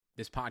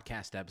This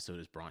podcast episode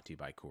is brought to you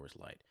by Coors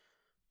Light.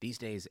 These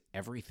days,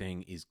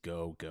 everything is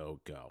go, go,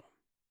 go.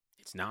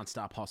 It's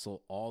nonstop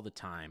hustle all the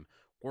time.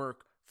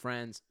 Work,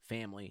 friends,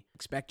 family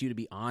expect you to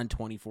be on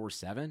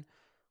 24/7.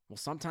 Well,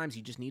 sometimes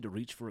you just need to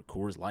reach for a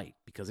Coors Light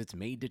because it's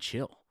made to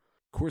chill.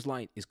 Coors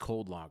Light is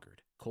cold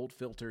lagered, cold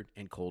filtered,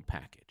 and cold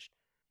packaged.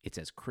 It's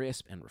as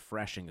crisp and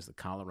refreshing as the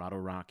Colorado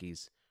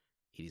Rockies.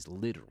 It is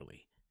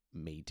literally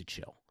made to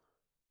chill.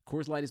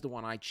 Coors Light is the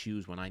one I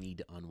choose when I need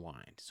to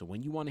unwind. So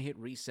when you want to hit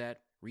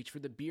reset, reach for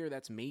the beer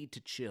that's made to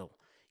chill.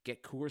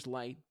 Get Coors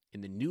Light in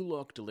the new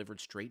look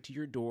delivered straight to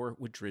your door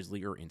with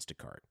Drizzly or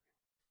Instacart.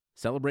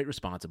 Celebrate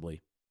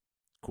responsibly.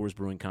 Coors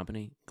Brewing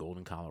Company,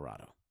 Golden,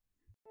 Colorado.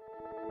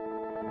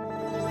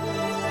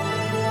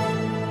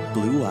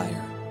 Blue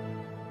Wire.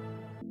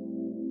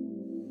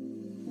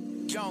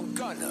 Young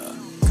Gunner.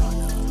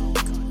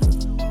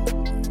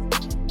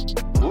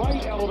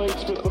 Right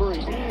elevates to three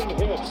and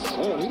hits.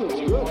 Man, he looks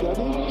good,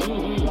 doesn't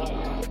he?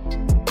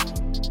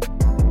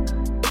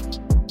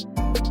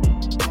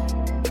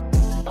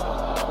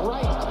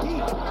 Right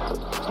deep.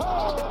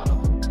 Oh.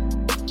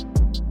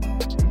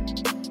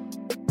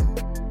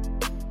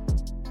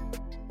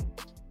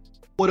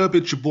 What up,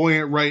 it's your boy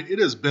Ant Wright. It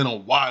has been a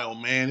while,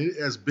 man. It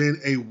has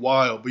been a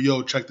while. But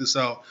yo, check this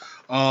out.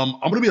 I'm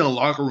gonna be in the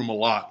locker room a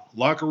lot.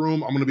 Locker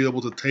room, I'm gonna be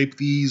able to tape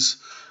these,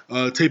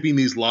 taping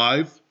these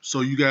live,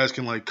 so you guys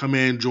can like come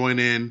in, join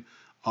in,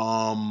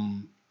 talk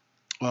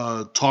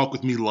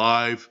with me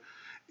live,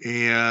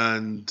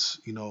 and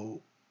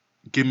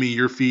give me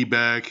your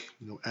feedback.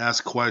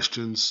 Ask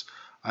questions.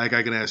 I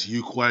can ask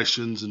you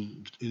questions,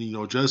 and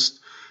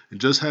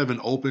just have an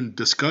open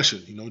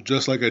discussion.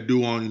 Just like I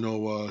do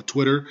on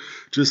Twitter.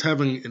 Just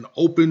having an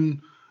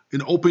open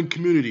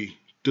community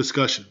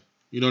discussion.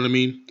 You know what I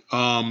mean? But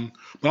I'm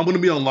going to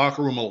be on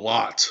Locker Room a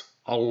lot.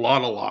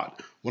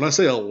 When I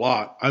say a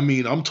lot, I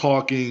mean I'm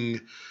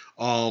talking,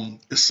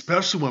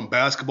 especially when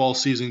basketball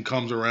season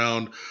comes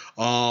around,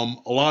 a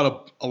lot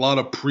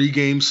of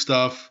pregame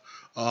stuff,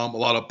 a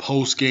lot of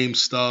postgame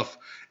stuff,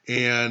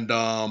 and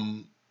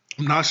I'm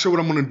not sure what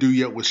I'm going to do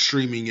yet with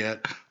streaming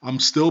yet. I'm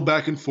still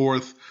back and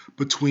forth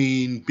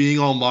between being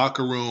on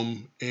Locker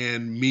Room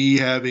and me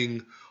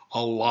having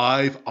a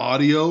live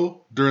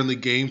audio during the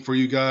game for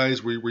you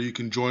guys where you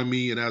can join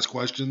me and ask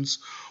questions.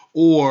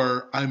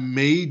 Or I'm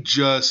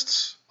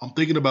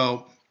thinking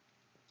about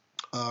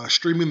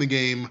streaming the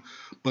game,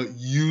 but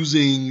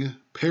using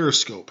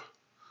Periscope.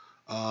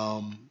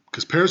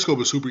 Because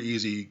Periscope is super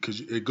easy because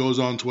it goes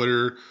on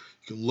Twitter.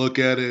 You can look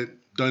at it,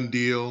 done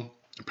deal.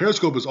 And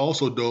Periscope is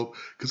also dope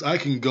because I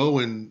can go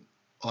and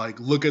like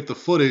look at the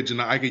footage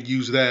and I could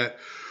use that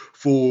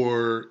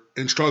for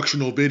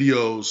instructional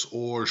videos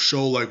or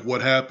show like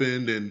what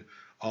happened and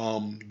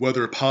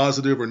whether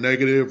positive or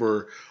negative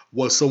or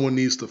what someone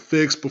needs to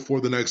fix before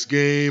the next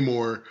game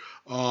or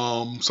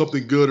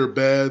something good or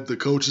bad the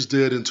coaches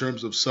did in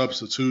terms of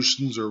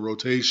substitutions or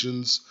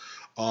rotations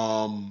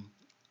or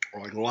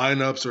like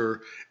lineups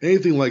or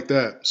anything like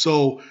that.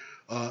 So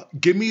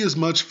give me as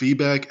much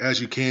feedback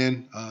as you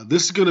can.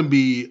 This is going to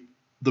be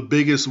the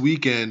biggest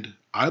weekend,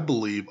 I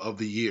believe, of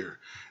the year.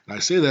 And I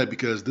say that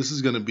because this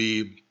is going to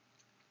be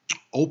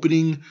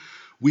opening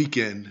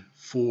weekend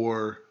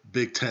for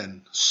Big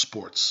Ten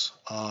sports.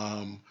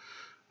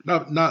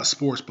 Not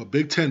sports, but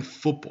Big Ten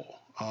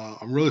football.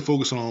 I'm really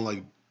focusing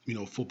on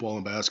football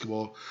and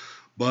basketball.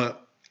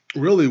 But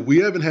really, we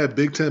haven't had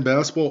Big Ten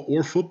basketball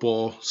or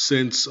football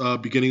since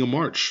beginning of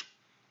March.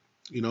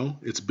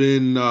 It's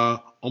been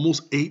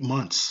almost 8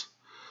 months.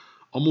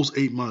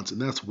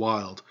 And that's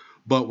wild.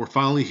 But we're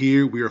finally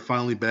here. We are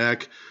finally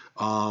back.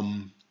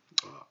 I'm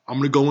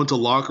going to go into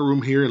Locker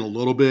Room here in a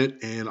little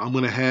bit, and I'm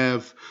going to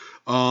have,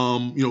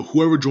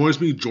 whoever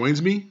joins me.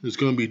 It's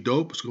going to be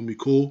dope. It's going to be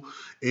cool.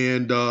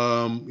 And,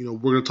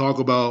 we're going to talk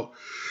about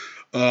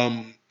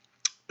the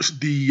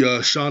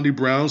Chaundee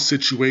Brown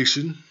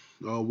situation,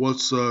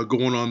 what's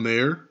going on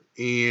there.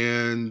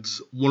 And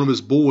one of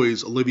his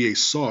boys, Olivier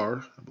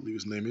Sarr, I believe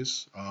his name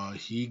is,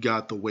 he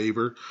got the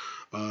waiver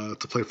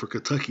to play for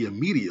Kentucky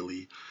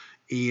immediately.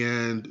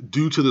 And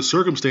due to the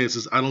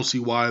circumstances, I don't see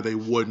why they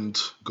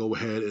wouldn't go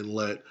ahead and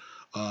let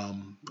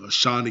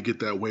Chaundee get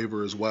that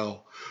waiver as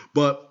well.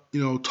 But,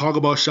 talk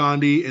about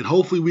Chaundee, and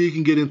hopefully we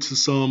can get into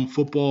some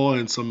football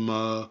and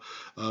some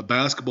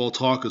basketball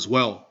talk as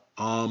well.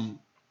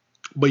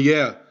 But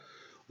yeah,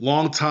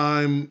 long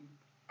time.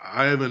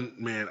 I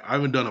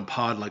haven't done a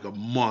pod in like a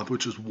month,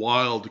 which is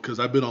wild because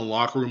I've been on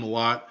Locker Room a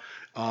lot.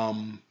 But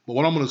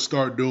what I'm going to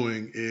start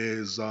doing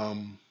is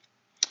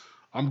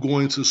I'm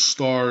going to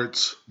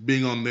start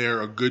being on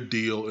there a good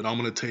deal, and I'm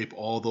going to tape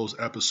all those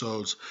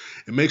episodes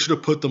and make sure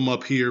to put them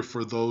up here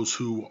for those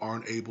who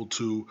aren't able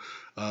to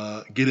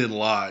get in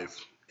live.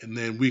 And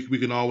then we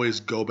can always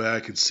go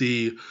back and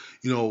see,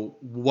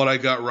 what I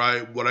got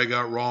right, what I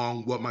got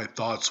wrong, what my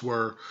thoughts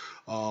were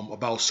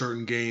about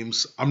certain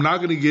games. I'm not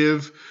going to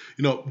give,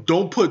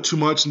 don't put too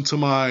much into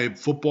my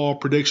football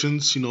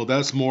predictions.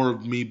 That's more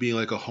of me being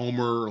like a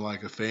homer or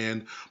like a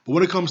fan. But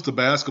when it comes to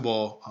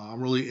basketball,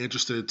 I'm really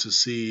interested to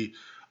see,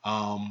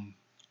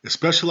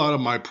 especially a lot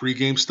of my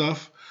pregame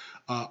stuff.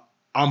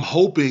 I'm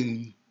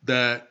hoping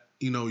that,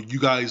 you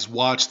guys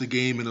watch the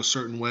game in a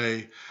certain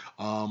way,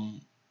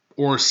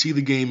 or see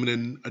the game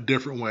in a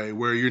different way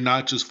where you're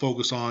not just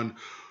focused on,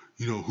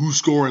 who's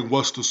scoring,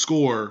 what's the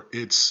score.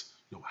 It's,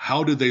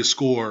 how did they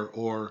score,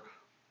 or,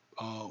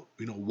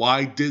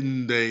 why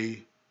didn't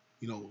they,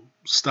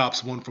 stop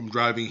someone from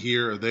driving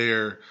here or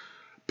there,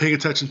 paying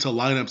attention to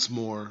lineups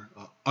more,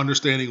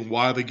 understanding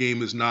why the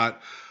game is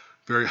not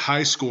very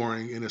high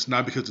scoring, and it's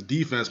not because of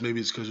defense.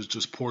 Maybe it's because it's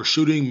just poor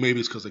shooting. Maybe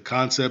it's because of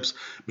concepts.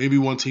 Maybe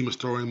one team is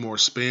throwing more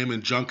spam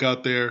and junk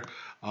out there.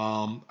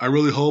 I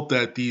really hope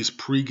that these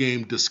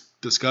pregame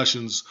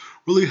discussions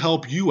really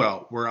help you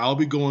out, where I'll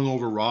be going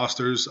over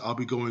rosters. I'll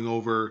be going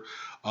over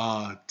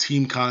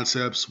team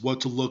concepts,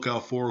 what to look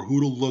out for,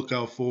 who to look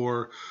out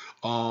for,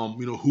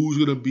 who's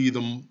going to be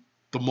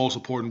the most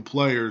important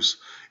players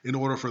in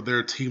order for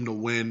their team to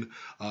win.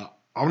 I'm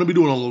going to be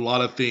doing a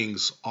lot of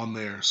things on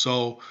there.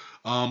 So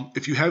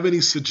if you have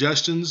any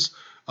suggestions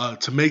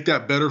to make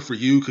that better for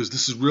you, because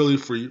this is really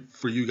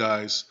for you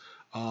guys,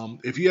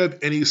 if you have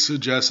any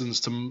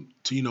suggestions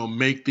to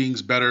make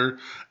things better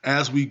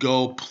as we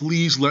go,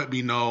 please let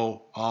me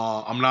know.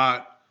 I'm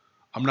not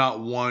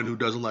one who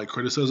doesn't like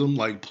criticism.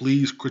 Like,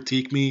 please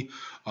critique me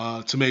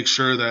to make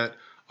sure that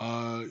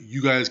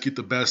you guys get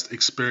the best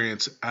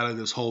experience out of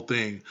this whole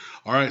thing.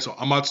 All right, so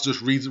I'm about to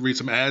just read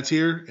some ads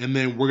here, and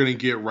then we're going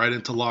to get right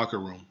into Locker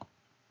Room.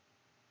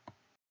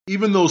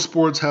 Even though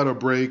sports had a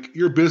break,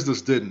 your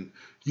business didn't.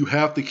 You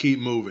have to keep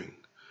moving.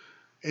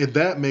 And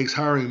that makes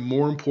hiring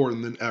more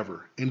important than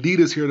ever. Indeed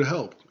is here to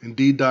help.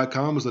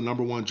 Indeed.com is the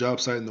 #1 job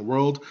site in the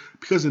world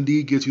because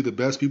Indeed gets you the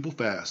best people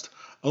fast.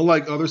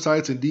 Unlike other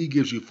sites, Indeed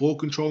gives you full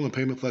control and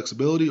payment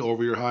flexibility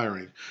over your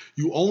hiring.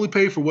 You only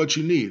pay for what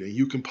you need, and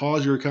you can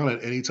pause your account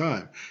at any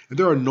time. And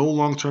there are no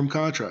long-term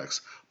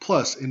contracts.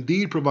 Plus,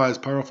 Indeed provides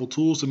powerful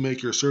tools to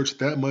make your search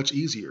that much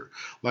easier,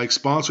 like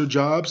sponsored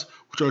jobs,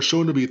 which are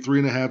shown to be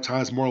 3.5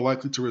 times more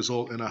likely to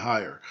result in a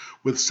hire.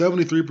 With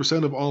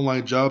 73% of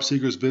online job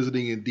seekers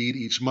visiting Indeed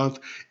each month,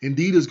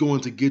 Indeed is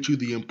going to get you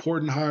the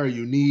important hire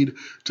you need,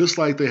 just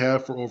like they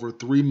have for over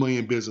 3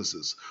 million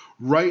businesses.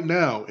 Right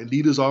now,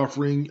 Indeed is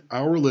offering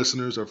our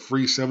listeners a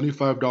free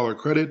 $75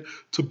 credit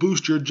to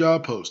boost your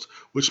job post,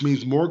 which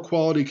means more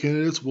quality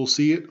candidates will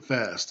see it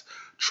fast.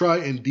 Try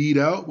Indeed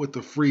out with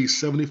the free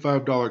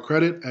 $75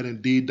 credit at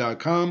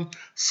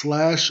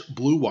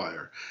Indeed.com/Blue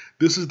Wire.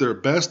 This is their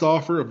best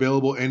offer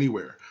available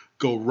anywhere.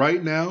 Go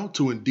right now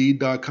to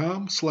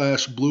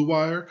Indeed.com/Blue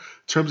Wire.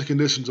 Terms and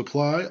conditions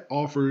apply.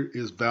 Offer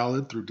is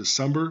valid through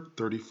December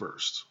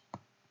 31st.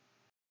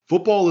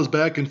 Football is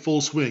back in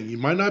full swing. You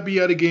might not be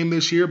at a game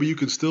this year, but you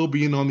can still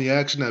be in on the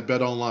action at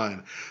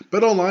BetOnline.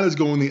 BetOnline is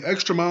going the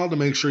extra mile to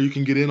make sure you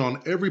can get in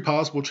on every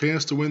possible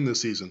chance to win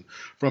this season.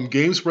 From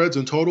game spreads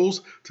and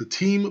totals to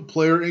team,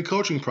 player, and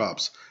coaching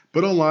props,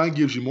 BetOnline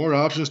gives you more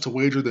options to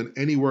wager than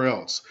anywhere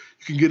else.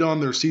 You can get on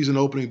their season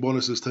opening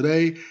bonuses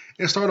today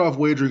and start off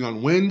wagering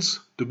on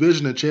wins,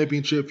 division, and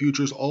championship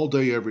futures all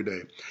day, every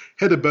day.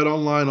 Head to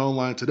BetOnline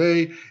online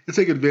today and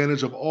take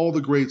advantage of all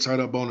the great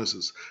sign-up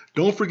bonuses.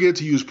 Don't forget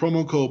to use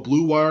promo code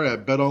BlueWire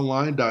at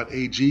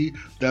betonline.ag.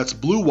 That's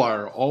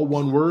BlueWire, all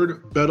one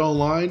word.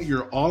 BetOnline,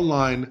 your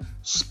online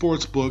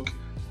sportsbook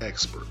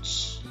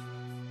experts.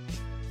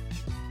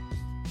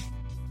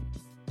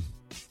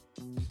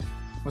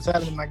 What's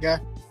happening, my guy?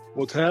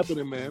 What's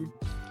happening, man?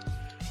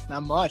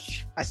 Not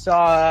much. I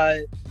saw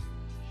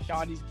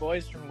Shawnee's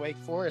boys from Wake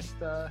Forest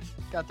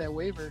got that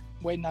waiver,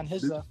 waiting on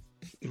his stuff.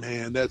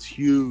 Man, that's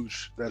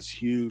huge. That's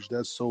huge.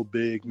 That's so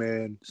big,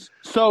 man.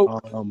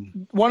 So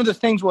one of the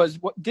things was,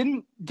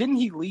 didn't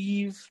he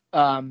leave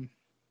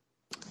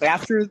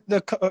after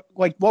the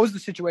what was the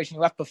situation? He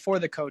left before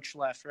the coach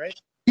left, right?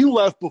 He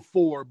left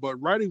before, but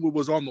writing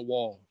was on the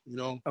wall.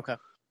 Okay.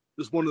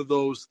 It's one of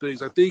those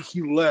things. I think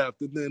he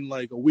left, and then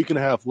like a week and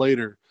a half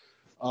later,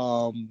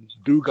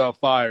 dude got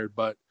fired.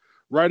 But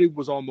writing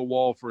was on the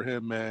wall for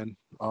him, man.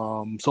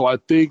 So I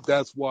think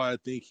that's why I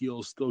think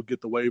he'll still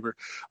get the waiver.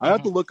 I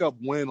have to look up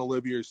when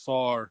Olivier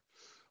Sarr,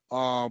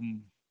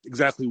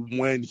 exactly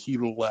when he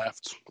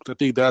left. I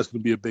think that's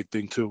going to be a big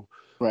thing too.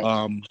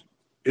 Right.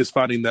 Is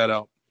finding that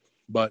out.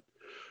 But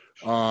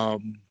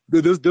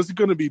this is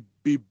going to be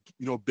big.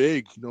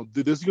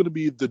 This is going to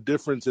be the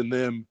difference in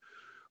them.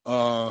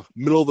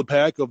 Middle of the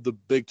pack of the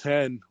Big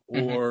Ten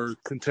or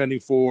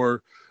contending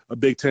for a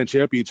Big Ten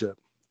championship,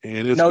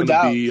 and it's going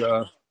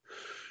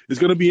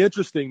to be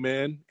interesting,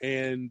 man.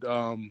 And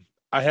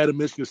I had a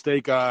Michigan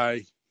State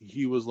guy.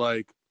 He was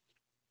like,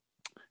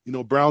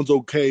 Brown's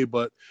okay,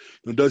 but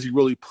does he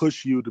really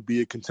push you to be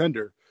a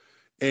contender?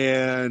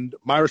 And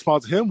my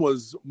response to him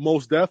was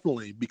most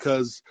definitely,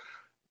 because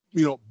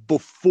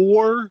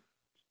without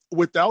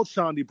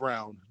Chaundee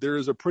Brown, there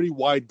is a pretty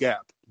wide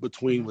gap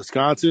between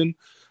Wisconsin,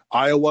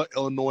 Iowa,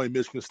 Illinois, and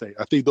Michigan State.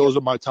 I think those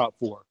are my top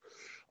four.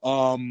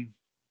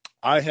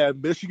 I have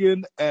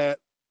Michigan at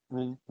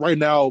right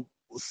now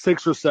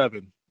 6 or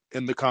 7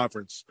 in the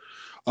conference.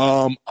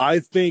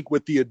 I think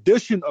with the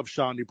addition of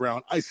Chaundee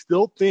Brown, I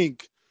still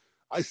think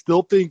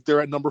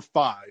they're at number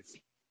 5.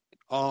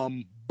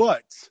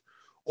 But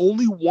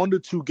only 1 to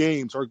 2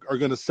 games are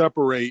going to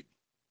separate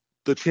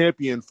the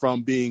champion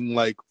from being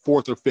like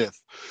 4th or 5th.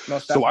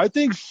 So I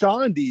think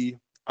Shandy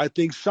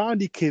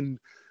can,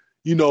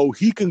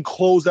 he can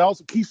close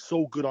out. He's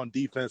so good on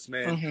defense,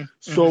 man.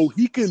 So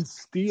he can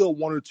steal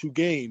 1 or 2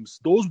 games.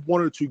 Those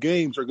 1 or 2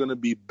 games are going to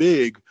be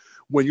big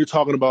when you're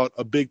talking about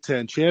a Big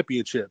Ten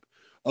championship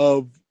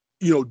of,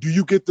 do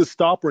you get the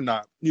stop or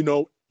not? He's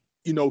on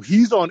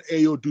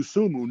Ayo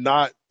Dosunmu,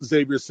 not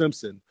Xavier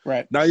Simpson.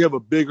 Right. Now you have a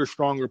bigger,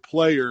 stronger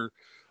player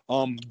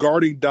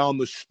guarding down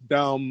the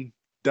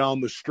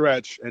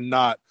stretch and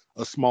not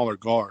a smaller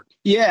guard.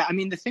 Yeah, I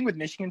mean, the thing with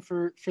Michigan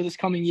for this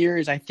coming year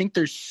is I think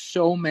there's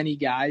so many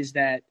guys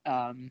that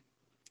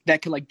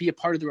that could, like, be a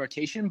part of the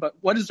rotation, but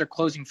what is their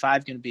closing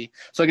 5 going to be?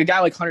 So, like, a guy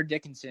like Hunter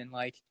Dickinson,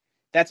 like,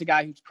 that's a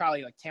guy who's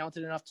probably, like,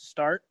 talented enough to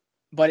start,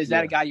 but is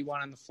that a guy you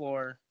want on the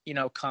floor,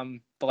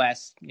 come the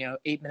last,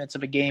 8 minutes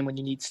of a game when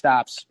you need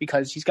stops,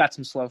 because he's got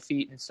some slow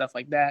feet and stuff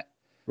like that.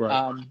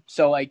 Right.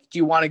 So, like, do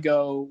you want to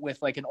go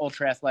with, like, an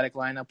ultra-athletic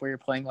lineup where you're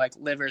playing, like,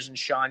 Livers and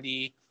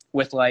Shandy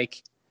with,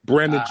 like,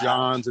 Brandon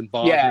Johns and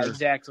Wagner? Yeah,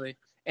 exactly.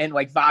 And,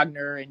 like,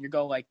 Wagner, and you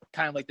go, like,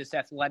 kind of like this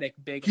athletic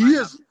big He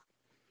lineup. is.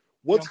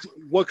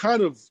 What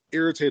kind of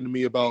irritated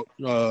me about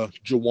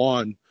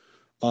Juwan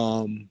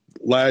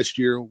last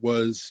year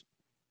was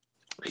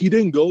he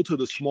didn't go to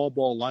the small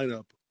ball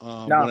lineup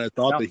when I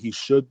thought that he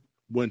should,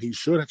 when he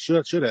should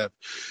have.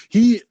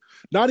 He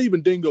not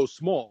even didn't go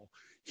small.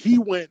 He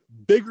went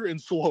bigger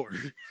and slower.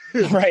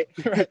 Right.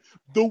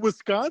 The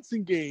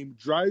Wisconsin game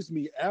drives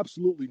me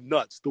absolutely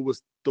nuts.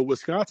 The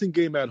Wisconsin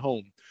game at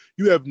home.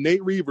 You have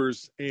Nate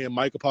Reavers and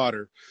Micah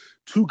Potter,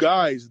 2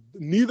 guys.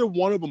 Neither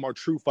one of them are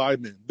true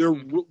 5-men.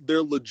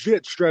 They're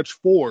legit stretch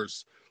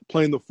 4s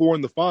playing the 4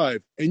 and the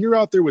 5. And you're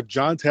out there with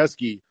John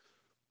Teskey,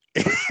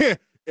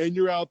 and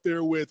you're out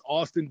there with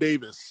Austin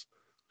Davis.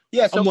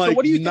 Yeah. So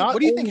what do you think? What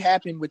do you think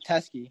happened with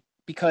Teskey?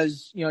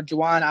 Because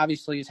Juwan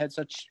obviously has had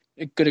such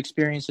a good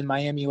experience in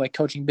Miami, like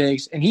coaching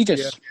bigs, and he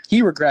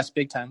regressed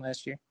big time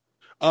last year.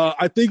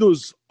 I think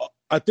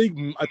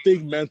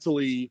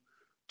mentally,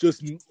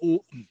 just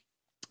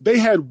they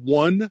had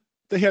one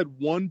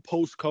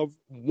post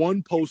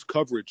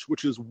coverage,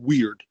 which is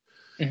weird.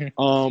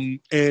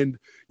 And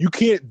you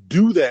can't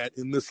do that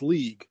in this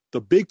league.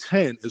 The Big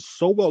Ten is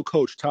so well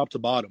coached top to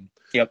bottom.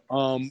 Yep.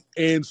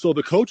 And so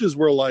the coaches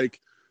were like,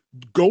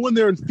 go in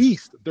there and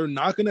feast. They're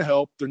not going to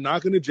help. They're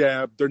not going to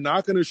jab. They're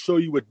not going to show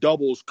you with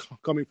doubles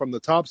coming from the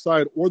top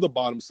side or the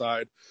bottom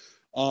side.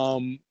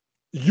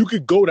 You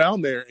could go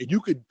down there and you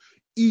could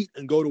eat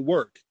and go to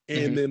work.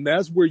 And then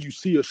that's where you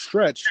see a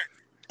stretch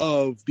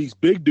of these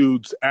big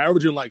dudes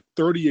averaging like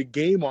 30 a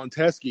game on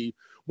Teskey,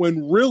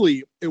 when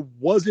really it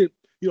wasn't,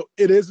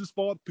 it is his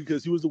fault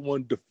because he was the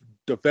one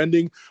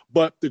defending,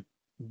 but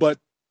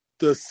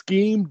the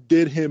scheme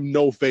did him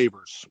no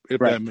favors, if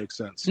that makes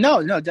sense.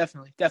 No,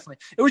 definitely.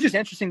 It was just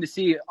interesting to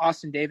see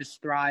Austin Davis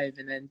thrive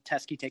and then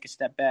Teskey take a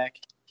step back.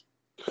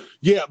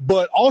 Yeah,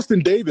 but Austin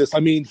Davis, I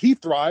mean, he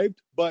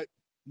thrived, but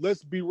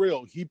let's be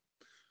real. He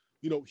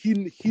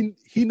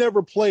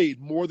never played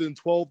more than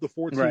 12 to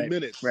 14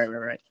 minutes.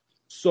 Right.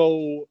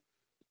 So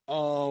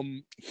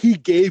he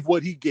gave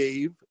what he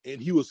gave, and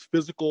he was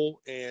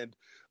physical, and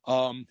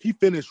he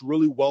finished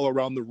really well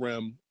around the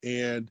rim.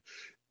 And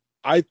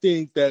I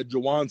think that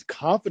Juwan's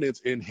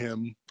confidence in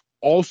him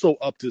also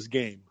upped his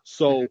game.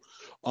 So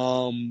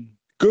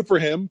good for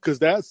him, because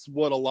that's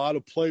what a lot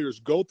of players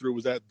go through,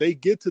 is that they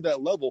get to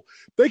that level.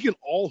 They can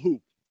all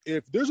hoop.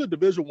 If there's a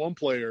Division I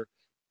player,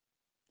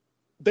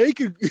 they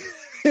could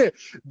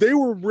they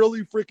were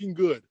really freaking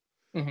good.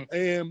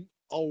 And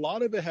a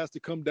lot of it has to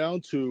come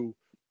down to,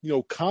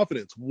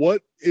 confidence.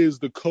 What is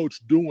the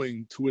coach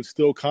doing to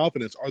instill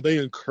confidence? Are they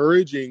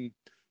encouraging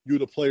you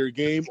to play your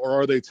game, or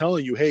are they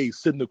telling you, hey,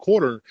 sit in the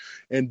corner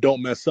and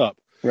don't mess up?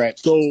 Right.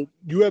 So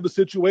you have a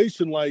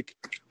situation like,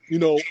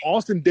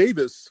 Austin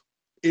Davis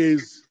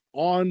is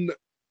on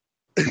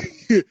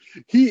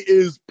he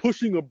is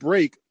pushing a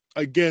break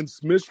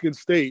against Michigan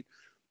State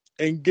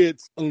and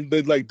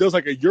does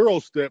like a Euro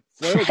step,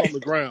 flails on the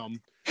ground.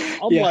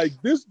 I'm like,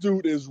 this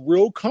dude is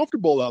real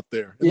comfortable out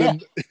there.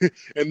 And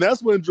and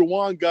that's when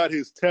Juwan got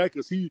his tech,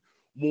 because he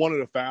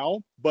wanted a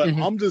foul. But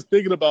I'm just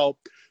thinking about,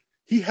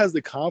 he has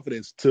the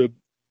confidence to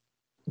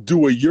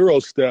do a Euro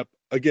step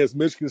against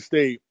Michigan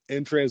State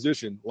in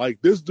transition.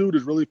 Like, this dude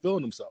is really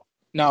feeling himself.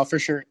 No, for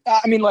sure.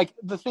 I mean, like,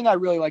 the thing I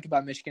really like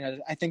about Michigan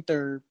is I think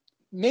they're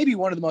maybe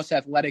one of the most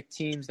athletic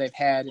teams they've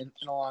had in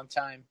a long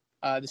time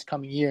this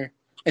coming year.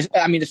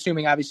 I mean,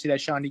 assuming obviously that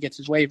Shandy gets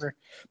his waiver,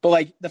 but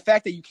like the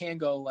fact that you can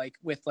go like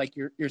with like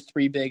your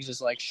 3 bigs is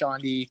like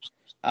Shandy,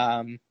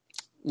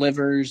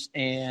 Livers,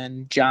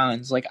 and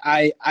Johns. Like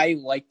I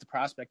like the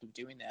prospect of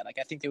doing that. Like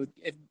I think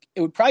it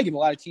would probably give a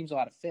lot of teams a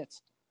lot of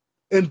fits.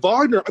 And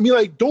Wagner, I mean,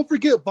 like, don't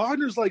forget,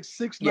 Wagner's like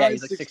 6'9", yeah,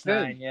 he's like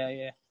 6'10".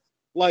 Yeah.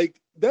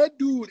 Like that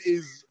dude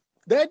is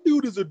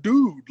a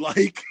dude.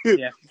 Like,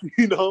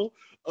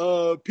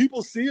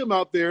 people see him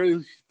out there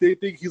and they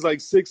think he's like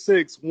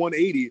 6'6",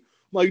 180.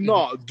 Like,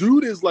 no,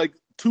 dude is like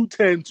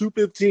 210,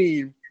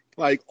 215,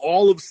 like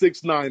all of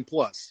 6'9"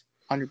 plus.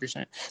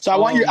 100%. So I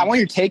want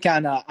your take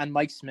on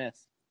Mike Smith.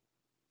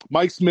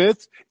 Mike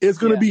Smith is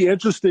going to be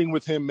interesting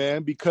with him,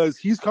 man, because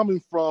he's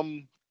coming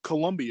from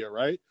Columbia,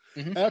 right?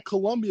 Mm-hmm. At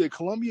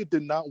Columbia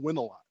did not win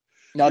a lot.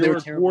 No, they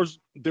were terrible.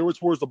 They were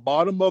towards the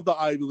bottom of the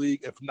Ivy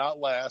League, if not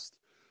last.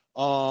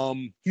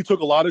 He took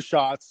a lot of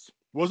shots,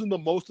 wasn't the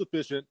most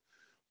efficient,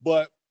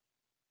 but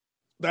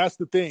that's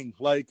the thing.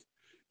 Like,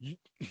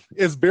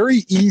 it's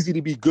very easy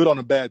to be good on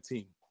a bad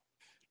team.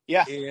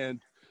 Yeah.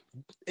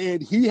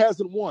 And he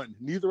hasn't won.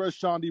 Neither has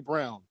Shondy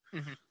Brown.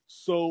 Mm-hmm.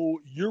 So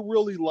you're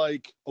really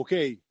like,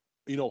 okay,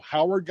 you know,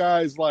 how are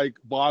guys like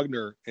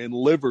Wagner and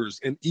Livers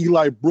and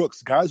Eli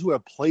Brooks, guys who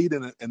have played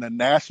in a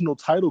national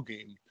title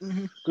game,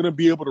 mm-hmm. going to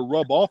be able to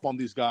rub off on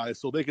these guys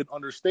so they can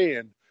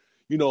understand,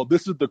 you know,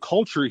 this is the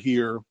culture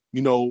here.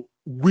 You know,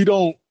 we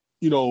don't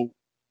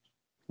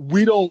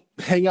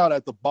hang out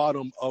at the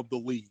bottom of the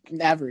league.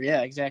 Never.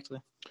 Yeah, exactly.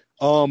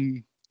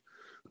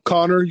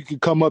 Connor, you can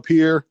come up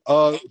here.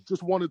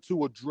 Just wanted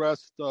to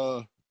address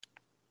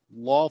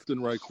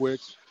Lofton right quick.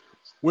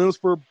 Williams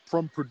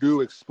from Purdue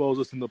exposed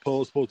us in the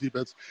post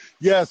defense.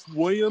 Yes,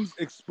 Williams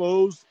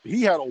exposed.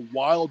 He had a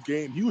wild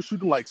game. He was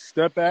shooting like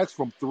step backs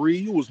from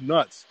three. It was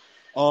nuts.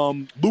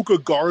 Luka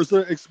Garza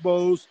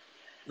exposed.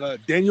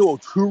 Daniel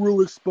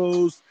Oturu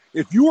exposed.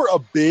 If you were a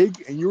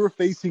big and you were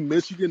facing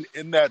Michigan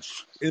in that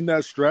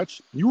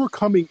stretch, you were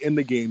coming in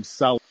the game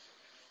solid.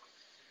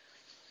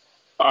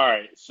 All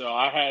right, so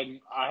I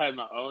had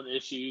my own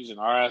issues in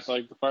our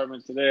athletic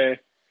department today.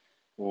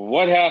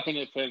 What happened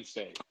at Penn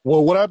State?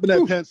 Well, what happened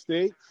at Penn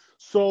State?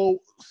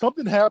 So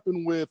something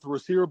happened with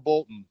Rasir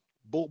Bolton.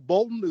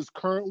 Bolton is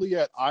currently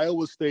at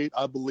Iowa State,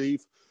 I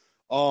believe,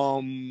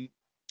 and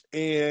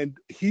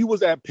he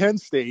was at Penn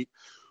State,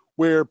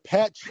 where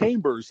Pat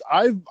Chambers.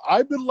 I've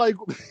been like,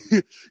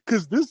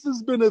 because this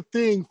has been a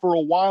thing for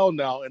a while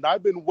now, and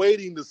I've been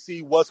waiting to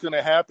see what's going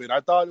to happen.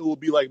 I thought it would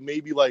be like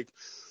maybe like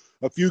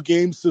a few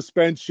games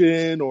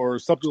suspension or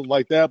something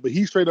like that, but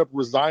he's straight up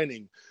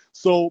resigning.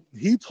 So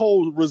he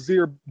told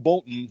Rasir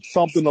Bolton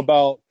something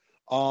about,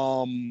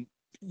 having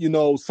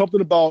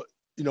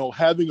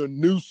a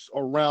noose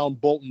around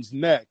Bolton's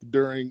neck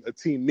during a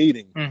team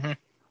meeting. Mm-hmm.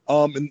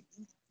 And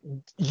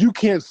you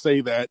can't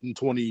say that in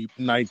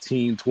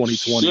 2019, 2020,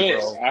 Shit,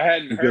 bro. I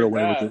hadn't heard get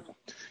away that. with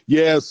it.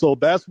 Yeah, so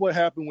that's what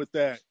happened with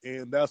that.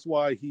 And that's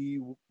why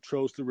he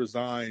chose to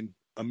resign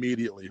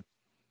immediately.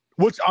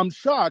 Which I'm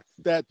shocked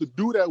that the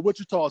dude at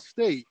Wichita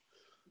State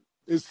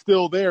is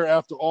still there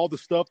after all the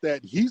stuff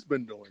that he's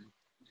been doing.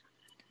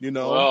 You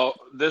know? Well,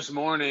 this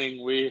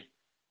morning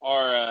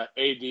our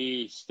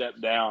AD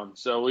stepped down,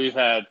 so we've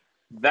had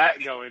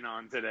that going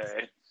on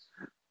today.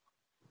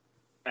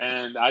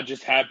 And I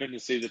just happened to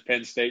see the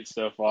Penn State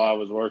stuff while I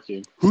was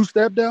working. Who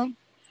stepped down?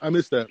 I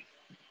missed that.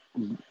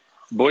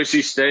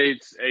 Boise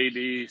State's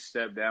AD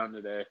stepped down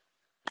today.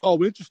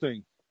 Oh,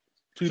 interesting.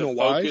 Do you know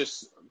why?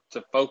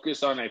 To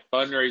focus on a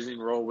fundraising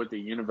role with the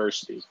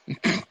university.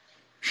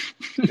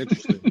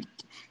 Interesting.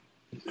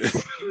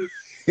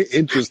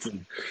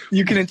 Interesting.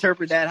 You can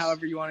interpret that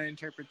however you want to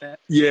interpret that.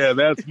 Yeah,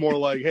 that's more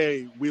like,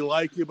 hey, we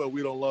like you, but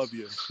we don't love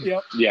you.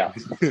 Yep. Yeah.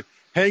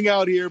 Hang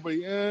out here, but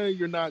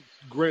you're not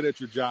great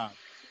at your job.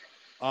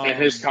 And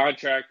his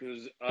contract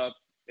was up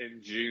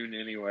in June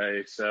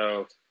anyway,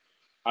 so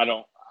I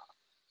don't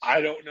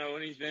know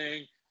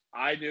anything.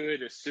 I knew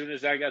it as soon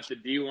as I got the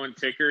D1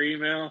 ticker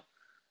email,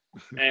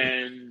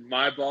 and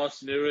my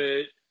boss knew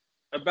it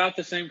about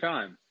the same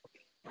time.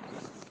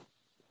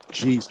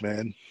 Jeez,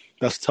 man.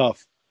 That's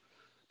tough.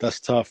 That's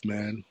tough,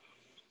 man.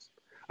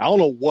 I don't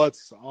know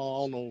what's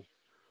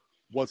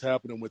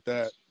happening with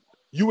that.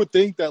 You would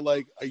think that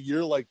like a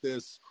year like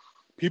this,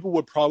 people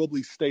would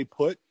probably stay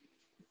put.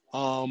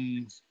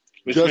 It's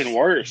been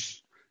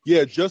worse.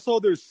 Yeah, just so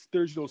there's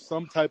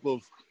some type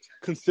of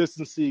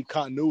consistency,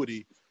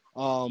 continuity.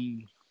 But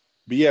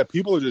yeah,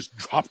 people are just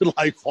dropping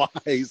like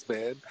flies,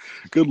 man.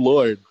 Good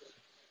Lord.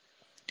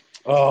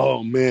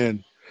 Oh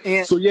man.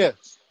 And so yeah.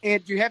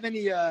 And do you have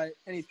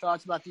any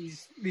thoughts about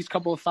these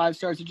couple of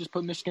 5-stars who just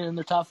put Michigan in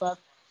their top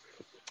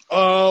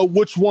 5?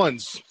 Which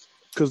ones?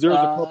 Because there's a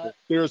couple.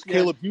 There's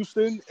Caleb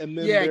Houston, and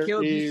then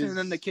Caleb Houston, and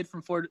then the kid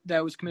from Florida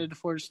that was committed to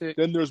Florida State.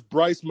 Then there's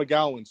Bryce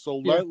McGowan. So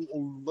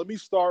let me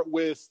start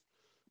with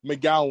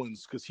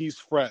McGowan's because he's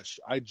fresh.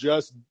 I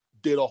just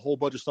did a whole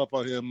bunch of stuff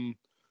on him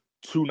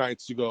 2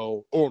 nights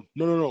ago. Or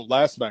no,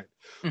 last night.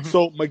 Mm-hmm.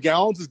 So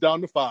McGowan's is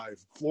down to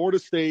 5. Florida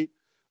State,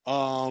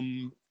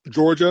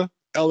 Georgia,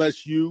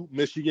 LSU,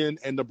 Michigan,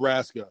 and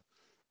Nebraska.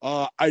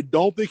 I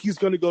don't think he's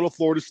going to go to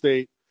Florida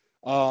State.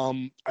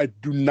 I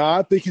do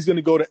not think he's going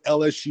to go to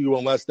LSU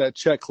unless that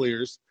check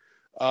clears.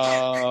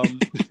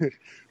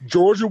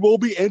 Georgia will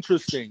be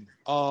interesting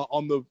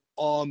on the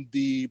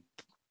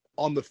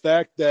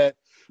fact that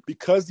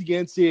because the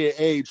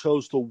NCAA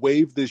chose to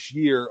waive this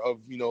year of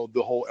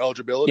the whole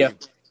eligibility. Yeah.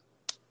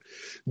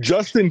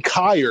 Justin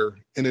Kier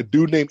and a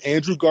dude named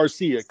Andrew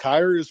Garcia.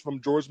 Kier is from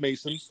George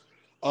Mason.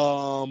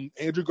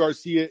 Andrew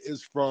Garcia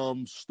is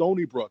from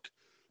Stony Brook.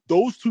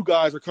 Those 2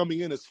 guys are coming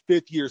in as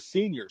 5th-year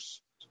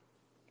seniors.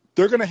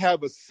 They're going to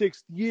have a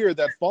 6th year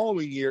that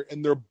following year,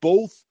 and they're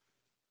both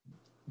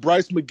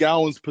Bryce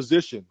McGowan's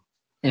position.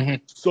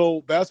 Mhm.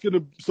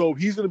 So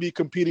he's gonna be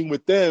competing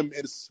with them,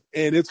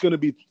 and it's gonna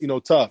be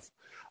tough.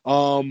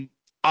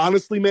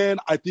 Honestly, man,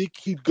 I think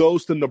he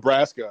goes to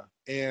Nebraska,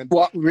 and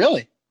Well,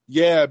 really?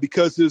 yeah,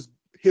 because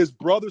his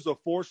brother's a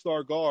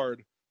 4-star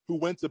guard who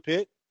went to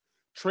Pitt,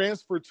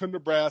 transferred to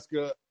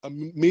Nebraska,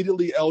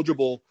 immediately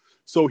eligible,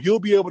 so he'll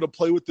be able to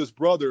play with his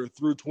brother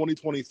through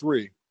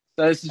 2023.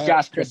 So this is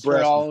Josh Christopher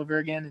Nebraska. all over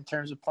again in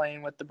terms of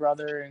playing with the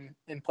brother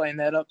and playing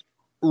that up.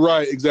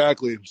 Right,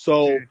 exactly.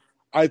 So Sure.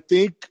 I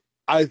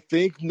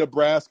think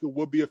Nebraska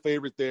would be a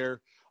favorite there.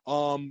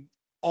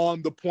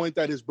 On the point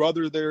that his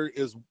brother there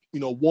is,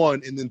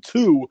 one, and then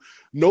two,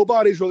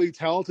 nobody's really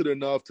talented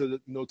enough to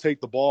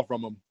take the ball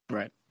from him.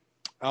 Right.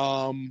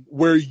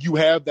 Where you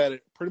have that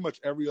at pretty much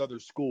every other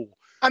school.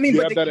 I mean,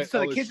 You but have that at so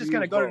the kid's just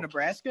going to LSU, go to bro.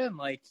 Nebraska and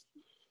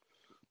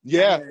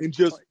Yeah, kinda, and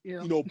just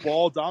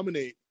ball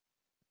dominate.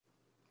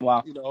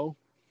 Wow.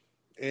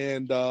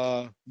 And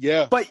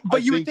yeah.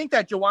 But you would think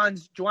that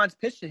Jawan's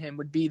pitch to him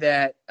would be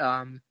that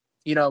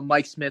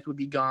Mike Smith would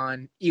be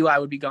gone, Eli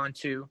would be gone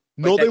too.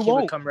 No, that they kid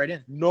won't would come right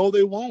in. No,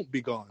 they won't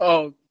be gone.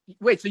 Oh,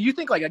 wait. So you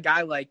think like a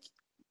guy like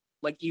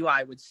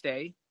Eli would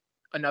stay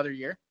another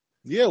year?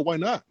 Yeah, why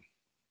not?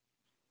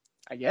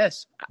 I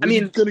guess. Where are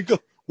you gonna go?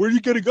 Where are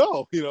you gonna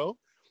go? You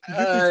get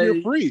this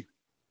year free.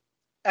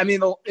 I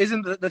mean,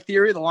 isn't the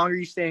theory the longer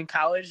you stay in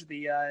college,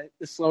 the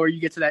slower you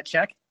get to that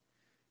check?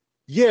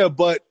 Yeah,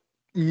 but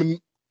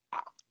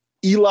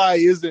Eli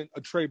isn't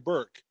a Trey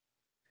Burke.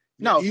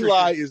 No,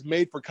 Eli is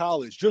made for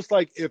college. Just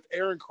like if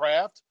Aaron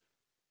Kraft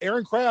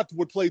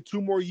would play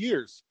 2 more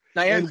years.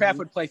 Now, Aaron Kraft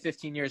would play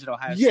 15 years at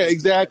Ohio State. Yeah,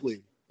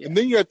 exactly. Yeah. And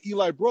then you have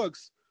Eli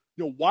Brooks.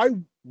 Why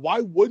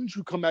wouldn't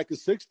you come back a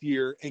 6th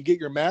year and get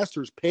your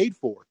master's paid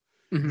for?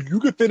 Mhm. You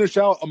could finish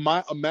out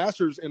a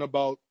master's in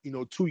about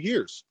 2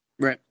 years.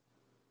 Right.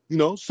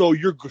 So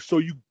you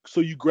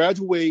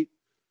graduate.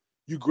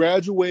 You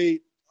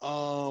graduate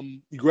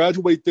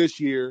this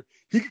year.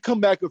 He could come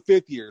back a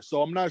 5th year.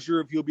 So I'm not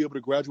sure if he'll be able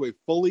to graduate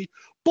fully,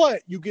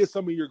 but you get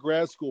some of your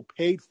grad school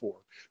paid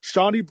for.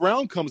 Shawnee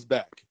Brown comes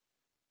back.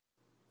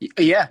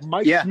 Yeah.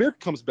 Mike Smith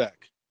comes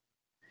back.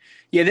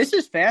 Yeah, this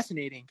is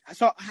fascinating.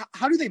 So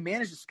how do they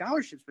manage the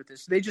scholarships with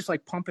this? Do they just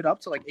pump it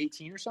up to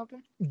 18 or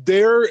something?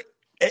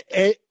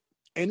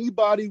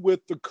 Anybody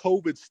with the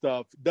COVID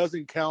stuff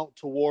doesn't count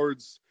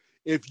towards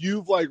if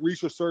you've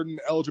reached a certain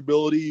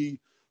eligibility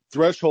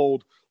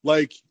threshold.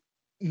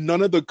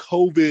 None of the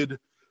COVID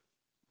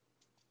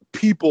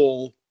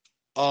people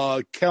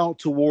count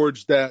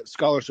towards that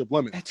scholarship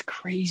limit. That's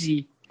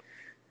crazy.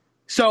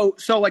 So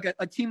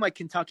a team like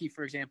Kentucky,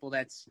 for example,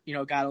 that's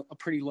got a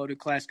pretty loaded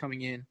class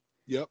coming in.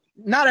 Yep.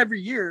 Not every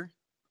year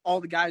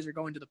all the guys are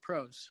going to the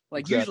pros.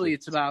 Exactly. Usually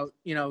it's about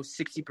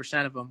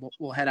 60% of them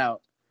will head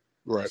out.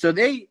 Right. So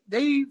they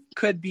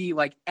could be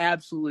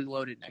absolutely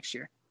loaded next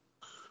year.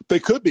 They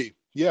could be.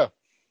 Yeah.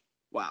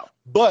 Wow.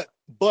 But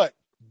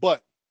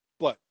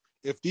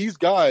if these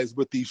guys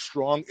with these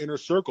strong inner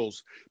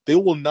circles, they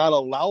will not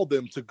allow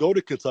them to go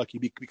to Kentucky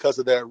because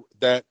of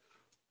that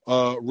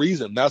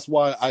reason. That's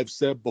why I've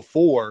said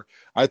before,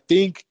 I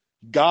think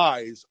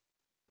guys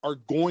are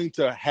going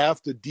to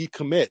have to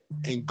decommit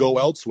and go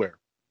elsewhere.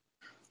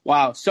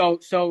 Wow. So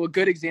a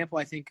good example,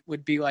 I think,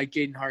 would be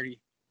Jaden Hardy,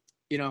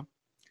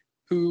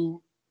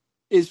 who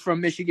is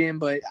from Michigan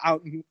but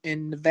out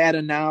in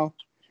Nevada now.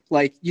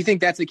 You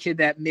think that's a kid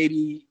that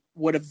maybe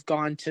would have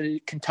gone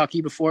to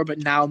Kentucky before, but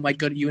now might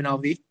go to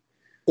UNLV?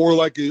 Or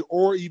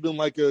even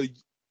a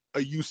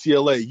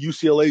UCLA.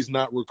 UCLA is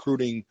not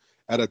recruiting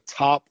at a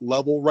top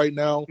level right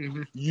now.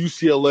 Mm-hmm.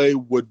 UCLA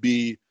would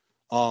be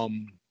a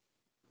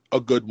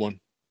good one.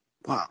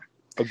 Wow.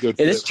 A good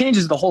Yeah, fit. this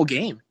changes the whole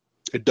game.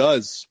 It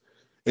does.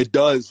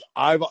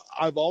 I've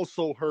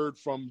also heard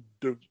from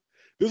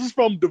this is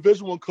from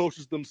Division I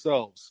coaches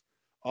themselves.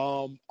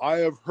 I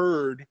have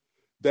heard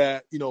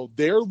that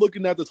they're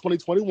looking at the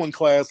 2021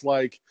 class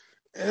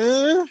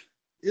is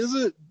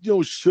it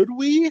should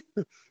we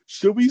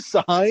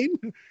sign?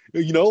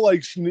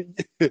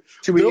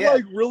 Should we?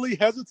 They're really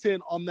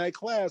hesitant on that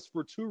class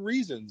for 2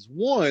 reasons.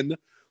 1,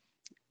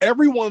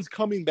 everyone's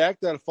coming back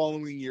that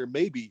following year,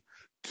 maybe.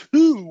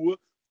 2,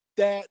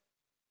 that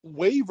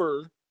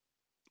waiver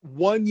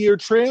 1-year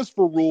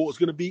transfer rule is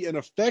going to be in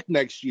effect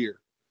next year.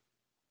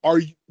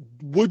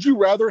 Would you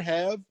rather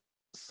have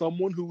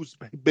someone who's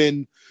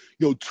been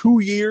 2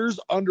 years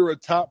under a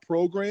top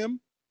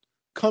program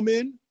come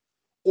in,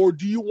 or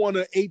do you want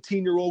an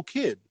 18-year-old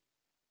kid?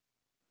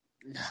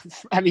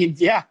 I mean,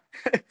 yeah.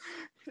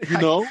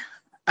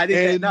 I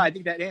think I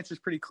think that answer is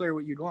pretty clear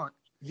what you'd want.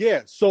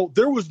 Yeah, so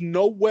there was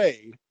no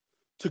way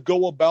to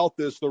go about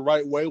this the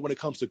right way when it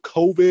comes to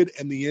COVID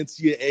and the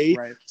NCAA.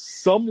 Right.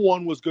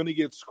 Someone was going to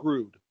get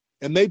screwed,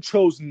 and they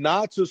chose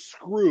not to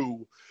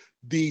screw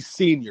the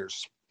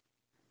seniors.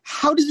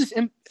 How does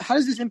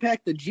this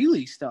impact the G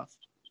League stuff?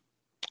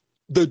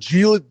 The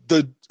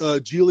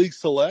G League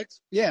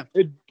Select? Yeah.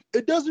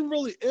 It doesn't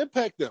really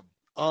impact them.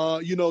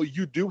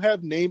 You do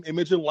have name,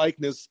 image, and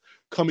likeness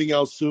coming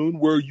out soon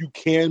where you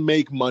can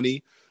make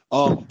money.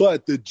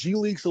 But the G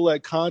League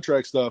Select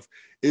contract stuff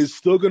is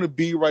still going to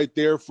be right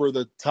there for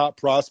the top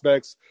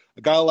prospects.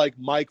 A guy like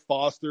Mike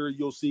Foster,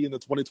 you'll see in the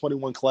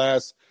 2021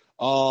 class.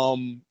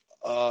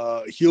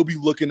 He'll be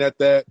looking at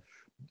that.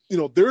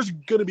 There's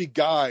going to be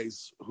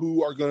guys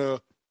who are going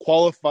to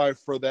qualify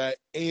for that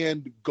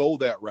and go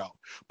that route.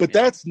 But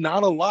that's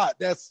not a lot.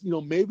 That's,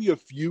 maybe a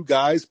few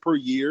guys per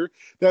year.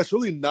 That's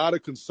really not a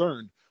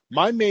concern.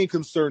 My main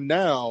concern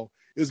now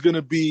is going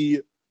to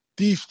be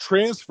these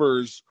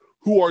transfers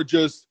who are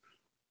just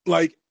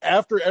like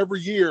after every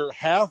year,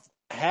 half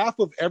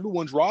of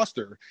everyone's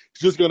roster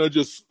is just going to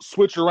just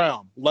switch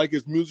around like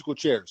it's musical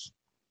chairs.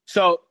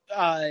 So,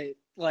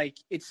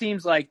 it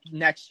seems like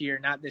next year,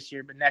 not this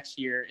year, but next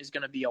year is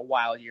going to be a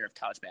wild year of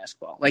college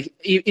basketball. Like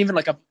even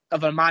like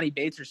of Amani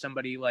Bates or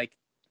somebody like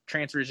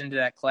transfers into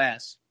that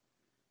class.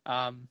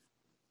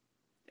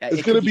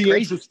 It's going to be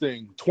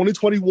interesting.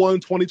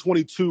 2021,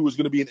 2022 is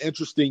going to be an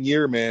interesting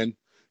year, man,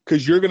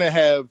 because you're going to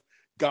have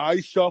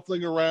guys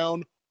shuffling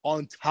around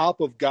on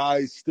top of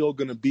guys still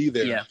going to be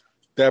there. Yeah.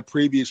 That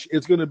previous,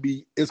 it's going to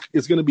be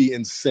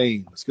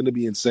insane. It's going to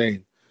be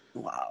insane.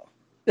 Wow.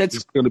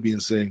 It's going to be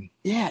insane.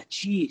 Yeah,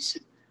 jeez.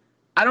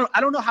 I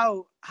don't know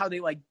how they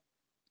like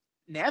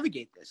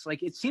navigate this.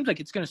 Like it seems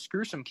like it's going to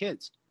screw some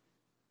kids.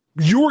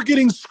 You're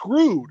getting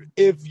screwed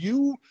if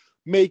you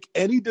make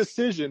any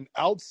decision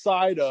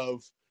outside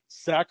of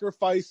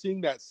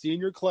sacrificing that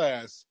senior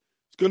class.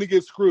 It's going to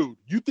get screwed.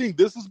 You think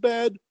this is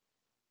bad?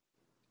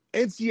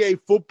 NCAA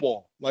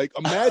football. Like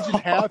imagine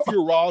half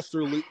your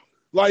roster.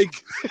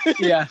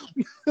 Yeah.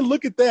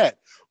 Look at that.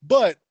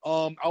 But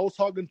I was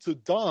talking to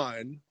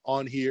Don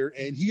on here,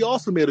 and he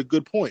also made a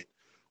good point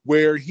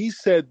where he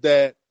said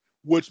that,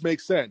 which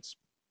makes sense,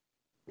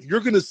 you're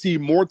going to see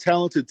more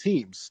talented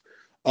teams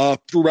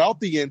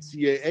throughout the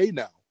NCAA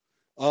now.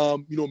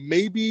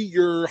 Maybe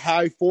your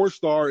high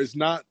 4-star is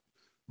not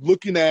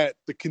looking at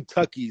the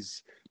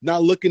Kentuckys,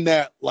 not looking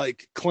at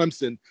like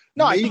Clemson.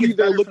 No, maybe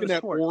they're looking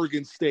at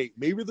Oregon State.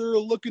 Maybe they're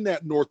looking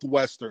at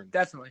Northwestern.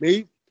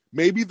 Definitely.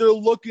 Maybe they're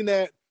looking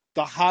at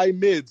the high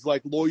mids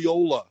like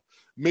Loyola.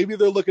 Maybe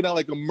they're looking at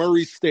like a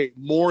Murray State,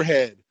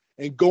 Moorhead,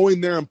 and going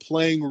there and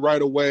playing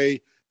right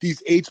away.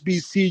 These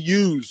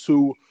HBCUs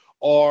who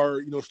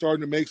are,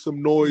 starting to make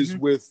some noise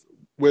with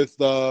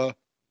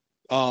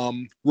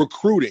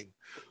recruiting.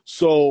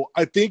 So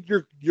I think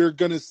you're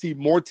going to see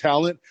more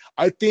talent.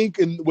 I think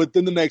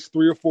within the next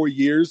 3 or 4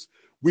 years,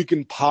 we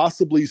can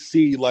possibly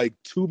see like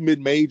 2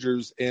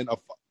 mid-majors and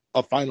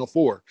a Final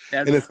Four.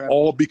 That's and incredible. It's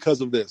all because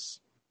of this.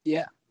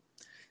 Yeah.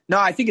 No,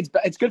 I think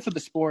it's good for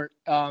the sport.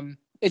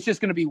 It's just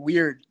going to be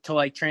weird to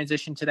like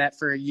transition to that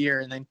for a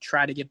year and then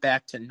try to get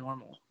back to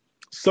normal.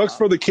 Sucks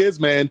for the kids,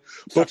 man.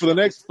 But for the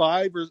next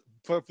 4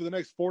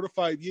 to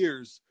 5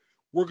 years,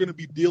 we're going to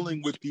be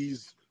dealing with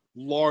these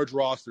large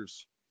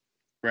rosters.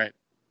 Right.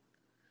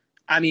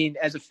 I mean,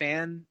 as a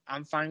fan,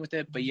 I'm fine with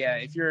it. But yeah,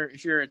 if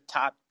you're a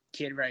top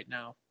kid right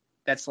now,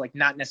 that's like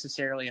not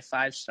necessarily a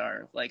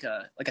 5-star, like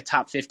a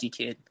top 50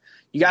 kid,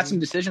 you got some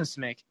decisions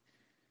to make.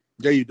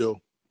 Yeah, you do.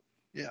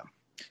 Yeah.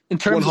 In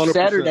terms 100%.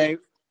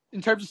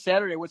 of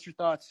Saturday, what's your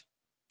thoughts?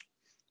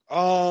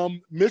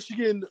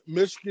 Michigan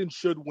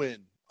should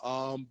win.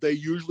 They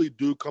usually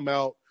do come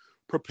out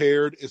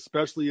prepared,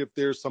 especially if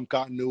there's some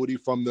continuity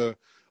from the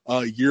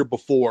year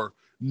before.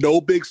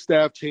 No big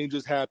staff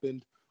changes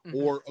happened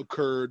or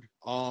occurred.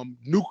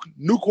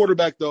 New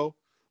quarterback though,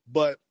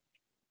 but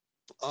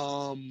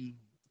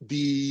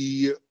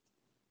the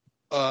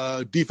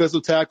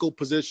defensive tackle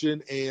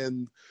position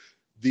and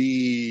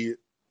the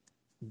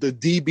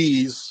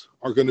DBs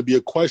are going to be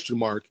a question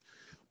mark.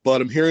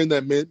 But I'm hearing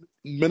that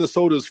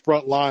Minnesota's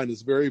front line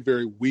is very,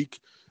 very weak.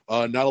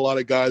 Not a lot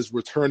of guys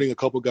returning. A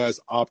couple guys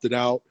opted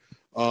out.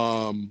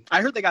 I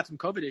heard they got some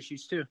COVID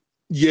issues too.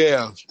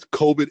 Yeah,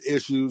 COVID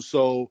issues.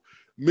 So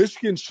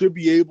Michigan should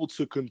be able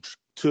to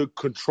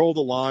control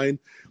the line.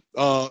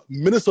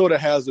 Minnesota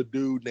has a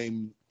dude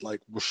named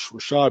like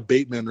Rashad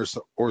Bateman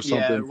or something.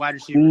 Yeah, wide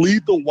receiver.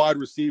 Lethal wide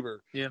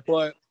receiver. Yeah.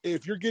 But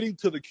if you're getting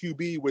to the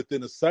QB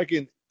within a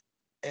second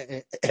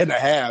and a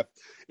half,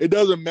 it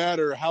doesn't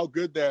matter how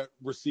good that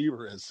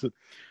receiver is.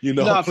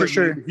 No, for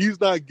sure. He's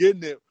not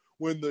getting it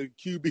when the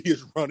QB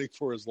is running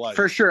for his life.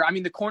 For sure. I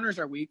mean, the corners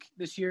are weak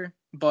this year,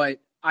 but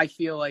I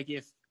feel like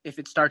if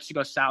it starts to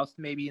go south,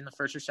 maybe in the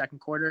first or second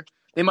quarter,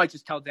 they might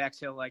just tell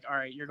Dax Hill, like, all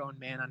right, you're going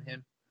man on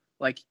him.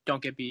 Like,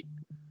 don't get beat.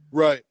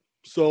 Right.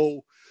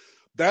 So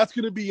that's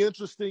going to be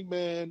interesting,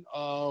 man.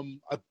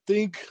 I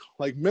think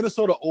like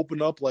Minnesota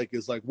opened up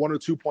is 1 or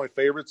 2 point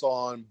favorites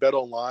on Bet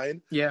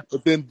Online. Yeah.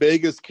 But then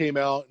Vegas came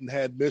out and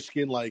had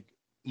Michigan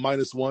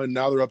 -1.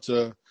 Now they're up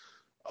to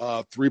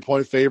 3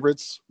 point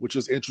favorites, which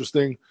is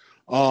interesting.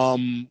 Well,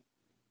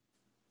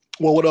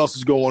 what else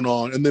is going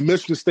on? And then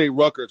Michigan State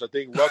Rutgers. I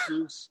think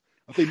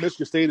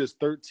Michigan State is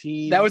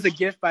 13. That was a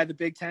gift by the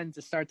Big Ten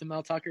to start the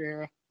Mel Tucker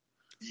era.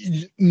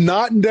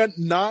 Not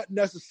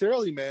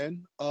necessarily,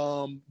 man.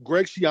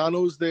 Greg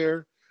Schiano's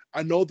there.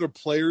 I know the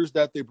players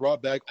that they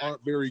brought back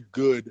aren't very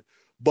good,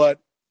 but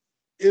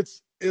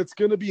it's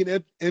going to be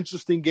an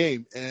interesting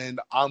game,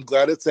 and I'm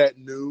glad it's at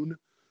noon.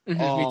 Me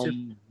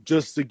too.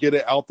 just to get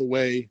it out the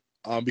way,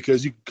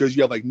 because you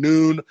have like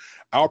noon.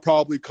 I'll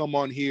probably come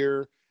on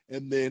here,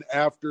 and then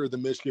after the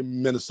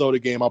Michigan Minnesota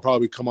game, I'll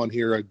probably come on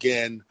here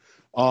again.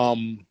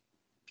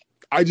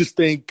 I just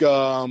think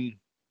people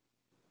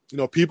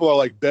are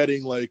like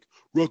betting like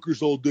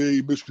Rutgers all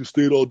day, Michigan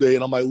State all day,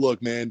 and I'm like,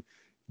 look, man,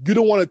 you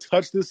don't want to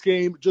touch this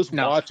game. Just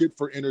watch it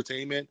for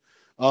entertainment.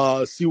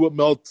 See what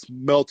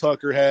Mel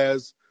Tucker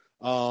has.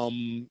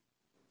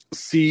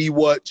 See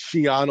what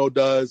Schiano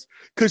does.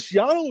 Because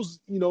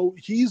Schiano's,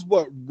 he's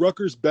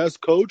Rutgers'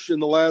 best coach in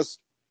the last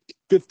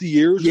 50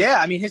 years. Yeah,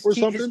 I mean, his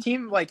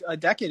team like a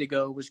decade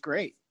ago was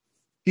great.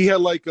 He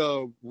had like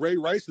Ray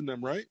Rice in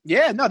them, right?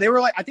 Yeah, no,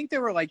 I think they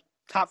were like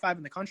top 5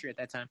 in the country at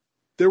that time.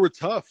 They were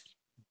tough.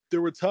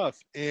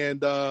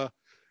 And,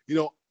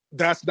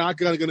 that's not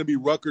going to be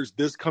Rutgers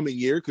this coming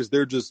year because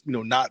they're just,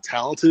 not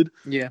talented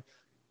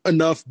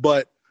enough.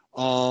 But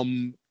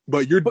you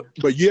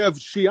have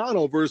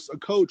Schiano versus a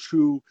coach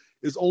who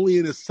is only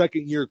in his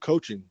second year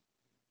coaching.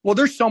 Well,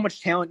 there's so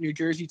much talent in New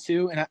Jersey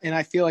too, and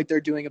I feel like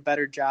they're doing a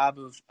better job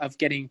of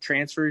getting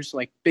transfers,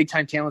 like big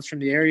time talents from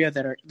the area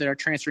that are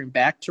transferring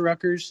back to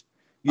Rutgers.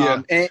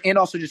 Yeah, and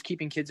also just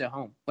keeping kids at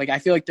home. Like I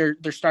feel like they're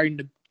starting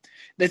to.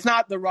 It's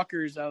not the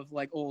Rutgers of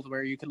like old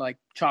where you could like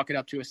chalk it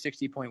up to a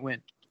 60-point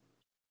win.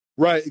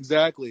 Right,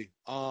 exactly.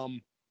 I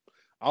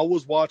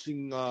was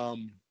watching.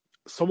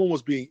 Someone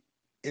was being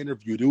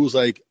interviewed. It was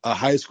like a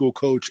high school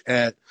coach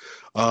at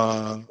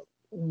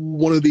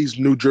one of these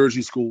New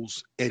Jersey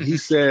schools, and he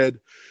said,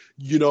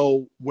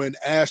 when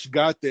Ash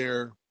got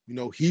there,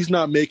 he's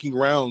not making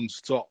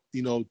rounds to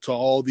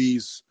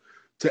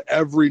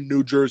every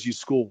New Jersey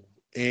school,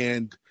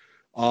 and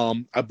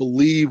I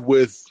believe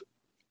that's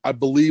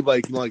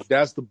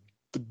the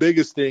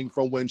biggest thing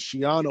from when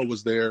Schiano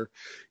was there.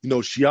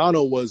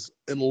 Schiano was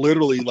in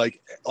literally like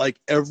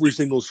every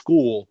single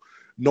school,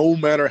 no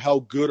matter how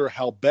good or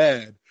how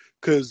bad,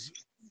 because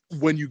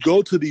when you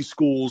go to these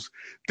schools,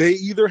 they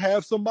either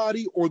have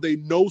somebody or they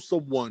know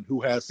someone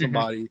who has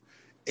somebody.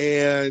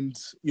 And,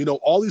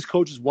 all these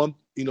coaches want,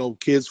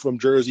 kids from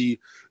Jersey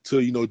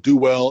to, do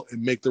well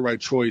and make the right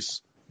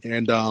choice.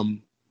 And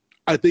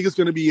I think it's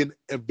going to be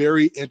a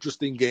very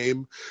interesting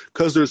game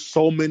because there's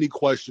so many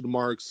question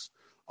marks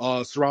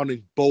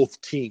surrounding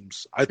both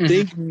teams. I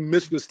think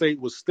Michigan State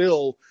was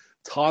still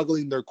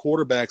toggling their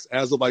quarterbacks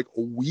as of like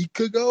a week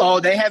ago. Oh,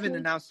 they haven't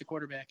announced the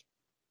quarterback.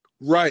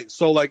 Right.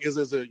 So like, is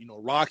it,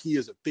 Rocky?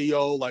 Is it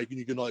Theo? Like,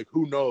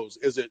 who knows?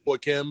 Is it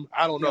Kim?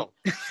 I don't know.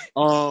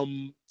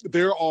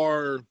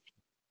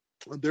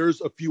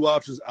 There's a few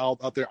options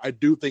out there. I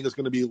do think it's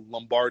going to be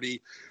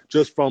Lombardi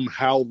just from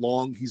how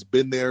long he's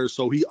been there.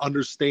 So he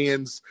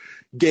understands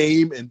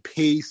game and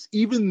pace,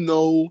 even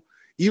though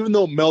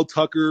Mel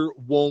Tucker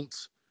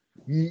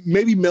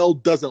maybe Mel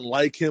doesn't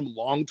like him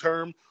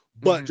long-term,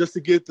 but just to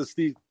get the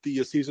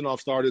season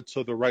off started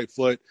to the right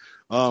foot,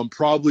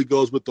 probably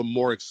goes with the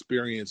more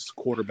experienced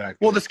quarterback.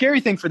 Well, the scary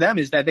thing for them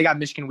is that they got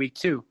Michigan week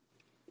 2.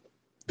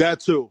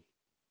 That too.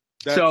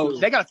 They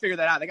got to figure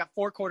that out. They got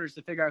 4 quarters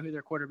to figure out who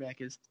their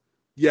quarterback is.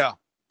 Yeah.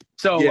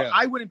 So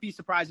I wouldn't be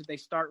surprised if they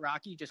start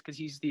Rocky just because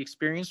he's the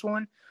experienced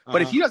one.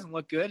 But if he doesn't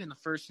look good in the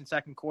first and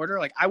second quarter,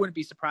 like I wouldn't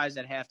be surprised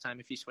at halftime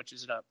if he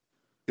switches it up.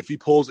 If he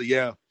pulls it,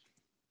 yeah.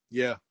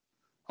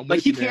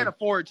 Like he can't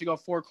afford to go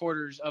 4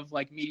 quarters of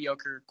like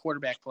mediocre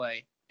quarterback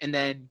play and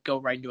then go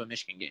right into a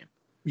Michigan game.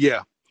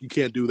 Yeah, you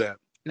can't do that.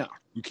 No,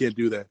 you can't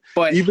do that.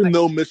 But even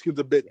though Michigan's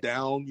a bit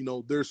down,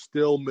 they're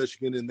still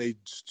Michigan and they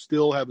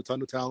still have a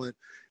ton of talent.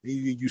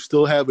 You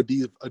still have a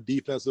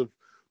defensive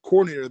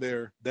coordinator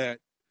there that,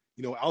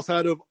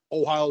 outside of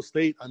Ohio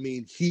State, I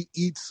mean, he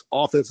eats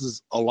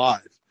offenses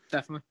alive.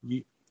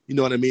 Definitely. You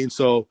know what I mean?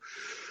 So,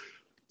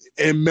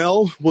 and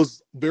Mel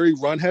was very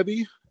run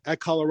heavy at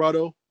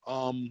Colorado.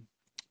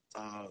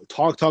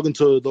 Talking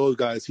to those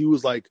guys, he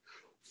was like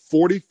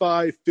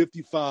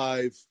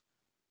 45-55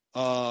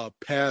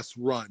 pass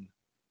run.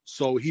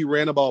 So he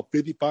ran about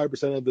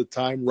 55% of the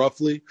time,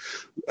 roughly.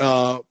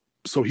 So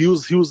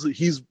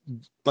he's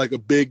like a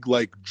big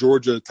like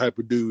Georgia type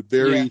of dude,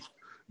 very,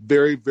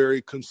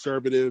 very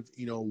conservative.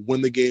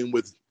 Win the game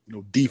with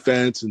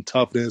defense and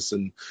toughness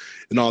and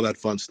all that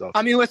fun stuff.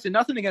 I mean, listen,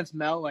 nothing against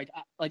Mel. Like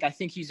I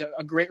think he's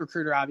a great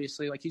recruiter.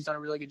 Obviously, like he's done a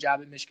really good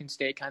job at Michigan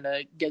State, kind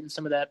of getting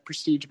some of that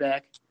prestige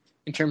back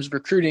in terms of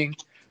recruiting.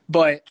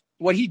 But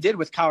what he did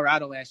with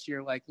Colorado last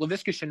year, like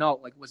Laviska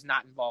Shenault, like was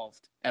not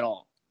involved at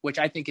all, which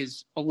I think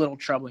is a little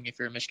troubling if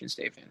you're a Michigan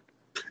State fan.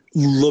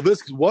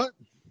 Laviska what?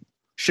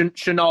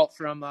 Shenault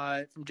from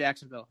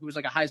Jacksonville, who was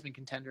like a Heisman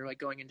contender, like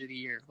going into the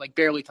year, like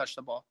barely touched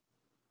the ball.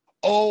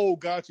 Oh,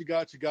 gotcha.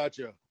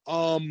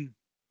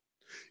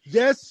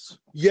 Yes.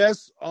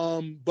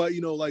 But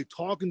like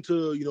talking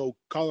to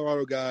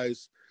Colorado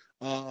guys,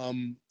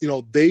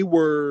 they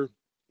were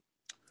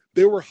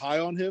high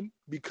on him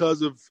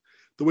because of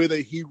the way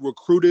that he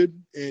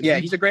recruited. And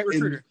he's a great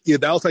recruiter.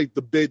 That was like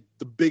the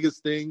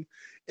biggest thing,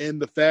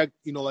 and the fact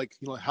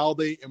how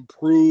they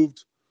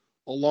improved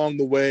along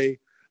the way,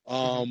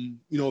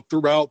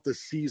 throughout the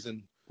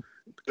season.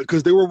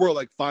 Because they were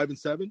like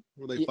 5-7.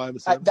 Were they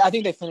 5-7? I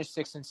think they finished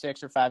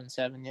 6-6 or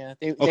 5-7. Yeah,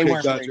 they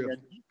weren't very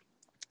good.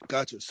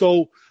 Gotcha.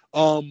 So,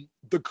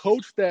 the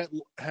coach that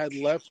had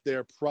left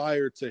there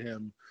prior to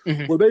him,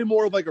 were they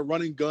more of like a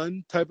running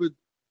gun type of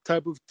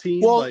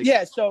team? Well, like,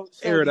 yeah. So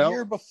air it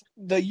out?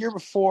 the year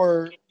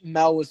before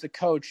Mel was the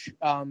coach,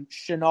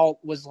 Chenault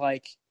was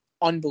like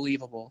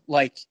unbelievable,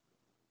 like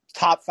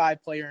top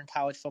 5 player in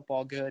college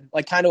football. Good,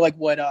 like kind of like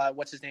what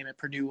what's his name at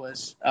Purdue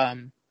was.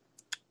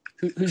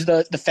 Who's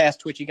the fast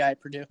twitchy guy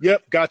at Purdue?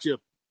 Yep, gotcha.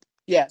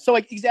 Yeah, so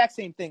like exact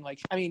same thing. Like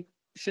I mean,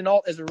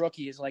 Chenault as a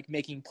rookie is like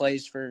making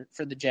plays for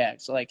the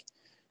Jags. Like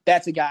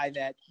that's a guy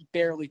that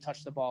barely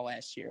touched the ball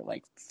last year.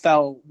 Like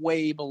fell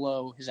way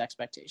below his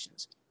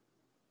expectations.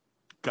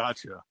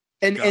 Gotcha.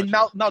 And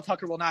Mel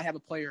Tucker will not have a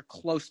player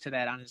close to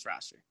that on his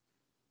roster.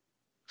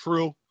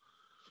 True.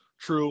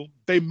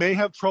 They may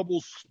have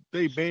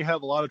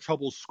a lot of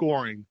trouble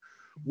scoring,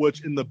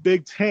 which in the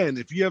Big Ten,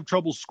 if you have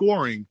trouble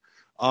scoring,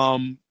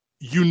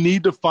 you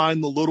need to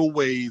find the little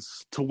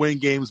ways to win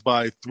games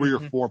by 3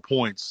 or 4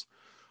 points,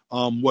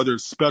 whether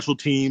it's special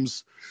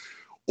teams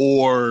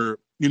or,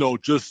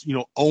 just,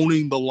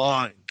 owning the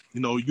line.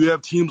 You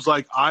have teams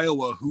like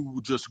Iowa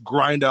who just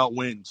grind out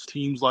wins.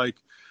 Teams like,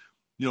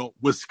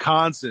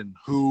 Wisconsin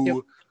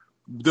who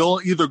they'll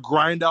either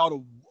grind out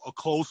a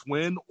close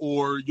win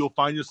or you'll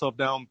find yourself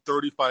down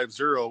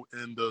 35-0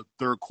 in the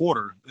third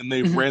quarter and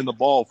they've ran the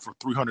ball for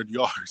 300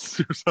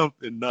 yards or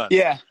something nuts.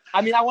 Yeah.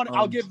 I mean,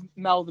 I'll give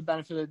Mel the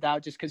benefit of the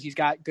doubt just because he's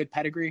got good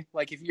pedigree.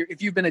 Like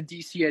if you've been a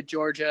DC at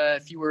Georgia,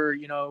 if you were,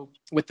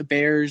 with the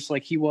Bears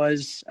like he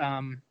was,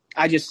 I'll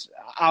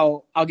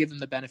give him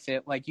the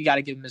benefit. Like you got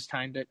to give him his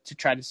time to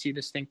try to see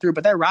this thing through.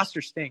 But that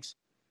roster stinks.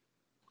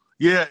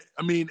 Yeah,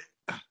 I mean,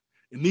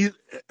 it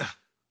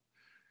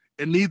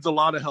needs a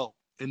lot of help.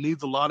 It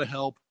needs a lot of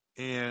help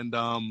and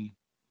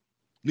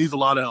needs a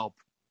lot of help.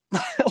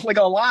 Like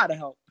a lot of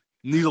help.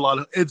 Needs a lot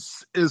of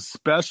it's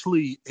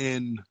especially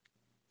in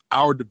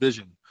our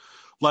division.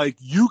 Like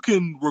you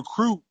can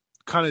recruit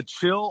kind of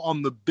chill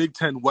on the Big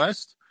Ten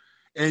West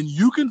and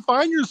you can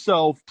find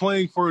yourself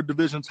playing for a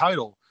division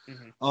title.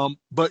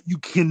 But you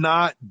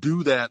cannot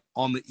do that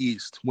on the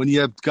East when you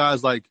have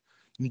guys like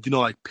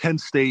Penn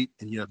State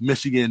and you have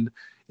Michigan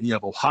and you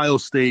have Ohio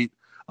State.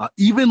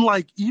 Even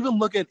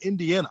look at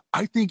Indiana.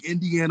 I think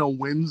Indiana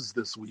wins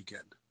this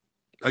weekend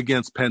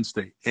against Penn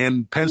State,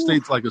 and Penn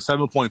State's like a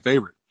 7-point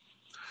favorite.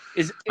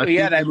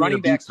 That running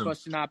back's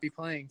supposed to not be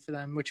playing for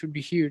them, which would be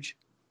huge.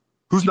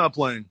 Who's not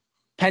playing?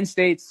 Penn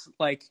State's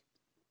like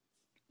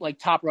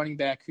top running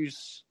back,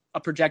 who's a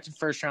projected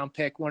first-round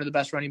pick, one of the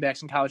best running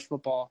backs in college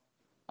football.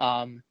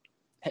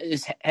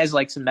 Has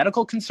like some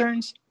medical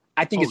concerns.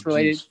 I think it's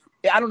related. Geez.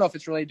 I don't know if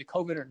it's related to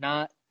COVID or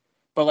not,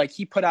 but like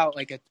he put out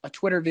like a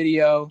Twitter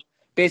video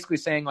basically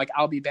saying like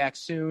I'll be back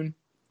soon.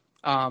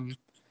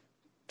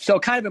 So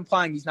kind of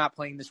implying he's not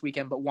playing this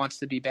weekend, but wants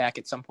to be back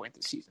at some point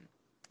this season.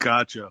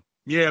 Gotcha.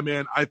 Yeah,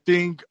 man. I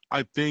think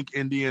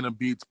Indiana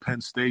beats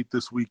Penn State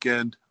this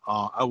weekend.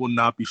 I will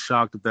not be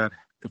shocked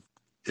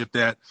if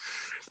that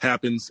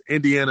happens.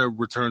 Indiana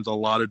returns a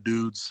lot of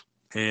dudes.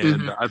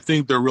 And I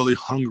think they're really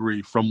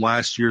hungry from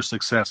last year's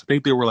success. I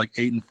think they were like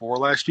 8-4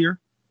 last year.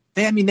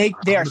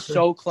 They are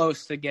so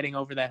close to getting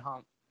over that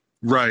hump.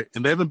 Right.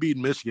 And they haven't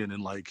beaten Michigan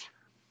in like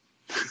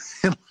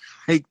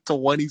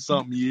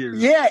 20-something years.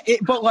 Yeah,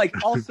 but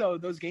like also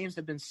those games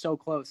have been so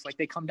close. Like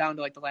they come down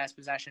to like the last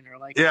possession or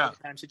like a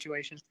time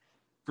situation.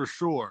 For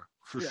sure.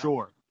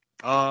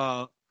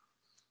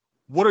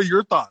 What are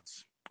your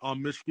thoughts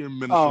on Michigan,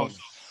 Minnesota?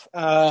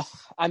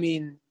 I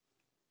mean,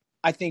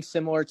 I think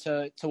similar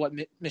to what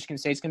Michigan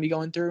State's going to be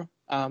going through.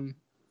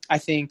 I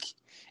think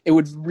it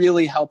would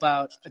really help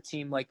out a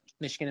team like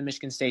Michigan and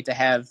Michigan State to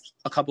have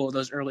a couple of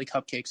those early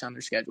cupcakes on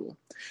their schedule.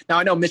 Now,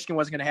 I know Michigan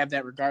wasn't going to have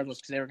that regardless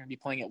because they were going to be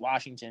playing at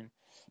Washington.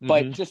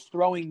 But just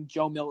throwing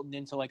Joe Milton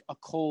into like a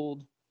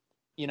cold,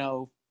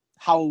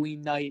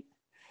 Halloween night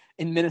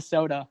in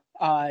Minnesota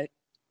to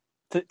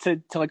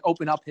like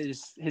open up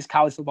his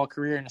college football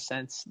career in a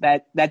sense,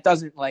 that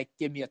doesn't like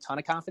give me a ton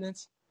of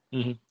confidence.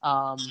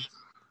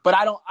 But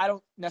I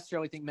don't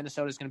necessarily think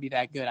Minnesota is going to be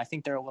that good. I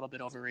think they're a little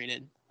bit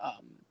overrated.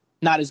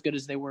 Not as good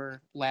as they were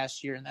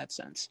last year in that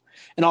sense.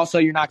 And also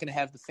you're not going to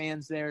have the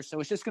fans there. So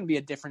it's just going to be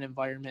a different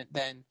environment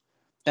than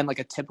like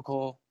a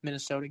typical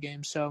Minnesota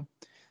game. So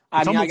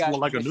I got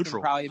like Michigan a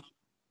neutral.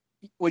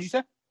 What'd you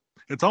say?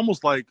 It's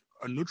almost like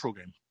a neutral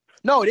game.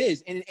 No, it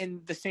is.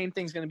 And the same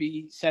thing's going to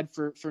be said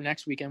for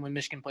next weekend when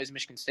Michigan plays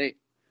Michigan State.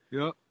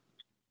 Yep.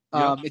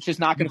 It's just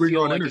not going to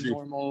feel like a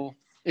normal.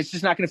 It's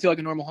just not going to feel like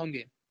a normal home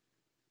game.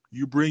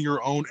 You bring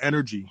your own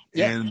energy.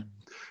 Yeah. And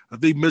I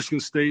think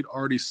Michigan State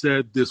already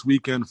said this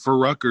weekend for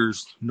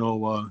Rutgers,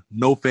 no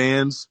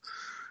fans,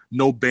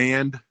 no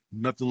band,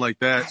 nothing like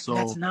that. So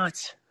that's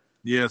nuts.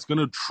 Yeah, it's going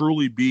to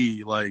truly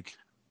be like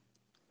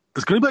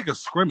a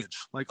scrimmage,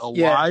 like a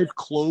live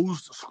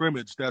closed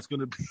scrimmage. That's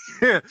going to be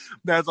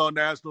that's on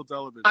national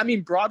television. I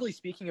mean, broadly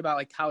speaking about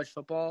like college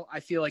football, I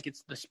feel like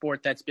it's the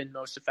sport that's been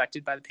most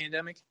affected by the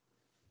pandemic.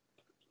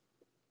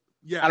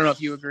 Yeah. I don't know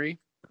if you agree.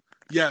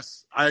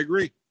 Yes, I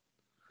agree.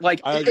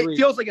 Like I it agree.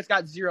 feels like it's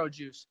got zero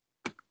juice.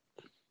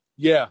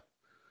 Yeah.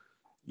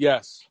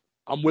 Yes.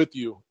 I'm with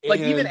you. Like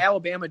And even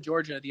Alabama,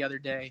 Georgia the other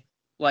day,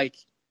 like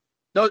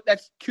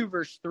that's 2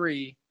 versus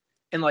 3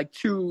 and like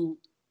 2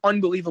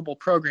 unbelievable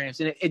programs.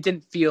 And it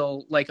didn't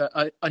feel like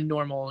a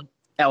normal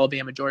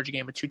Alabama, Georgia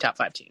game with 2 top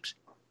 5 teams.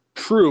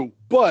 true.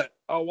 But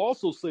I'll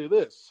also say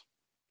this.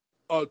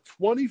 A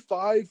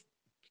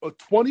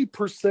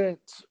 20%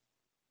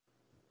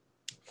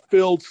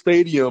 filled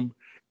stadium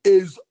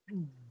is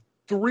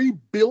 3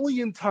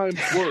 billion times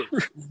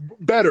worse,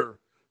 better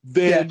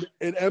than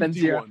an empty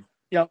zero. one.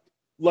 Yep.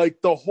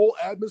 Like the whole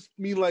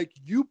atmosphere, like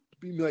you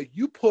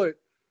put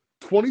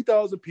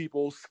 20,000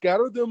 people,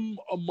 scatter them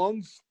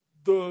amongst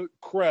the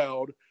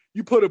crowd.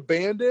 You put a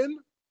band in,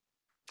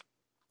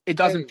 It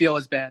doesn't feel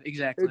as bad.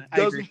 Exactly. it I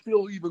doesn't agree.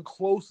 feel even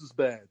close as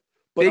bad.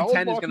 But Big I was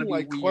Ten is watching gonna be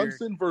like weird.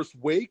 Clemson versus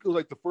Wake. It was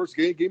like the first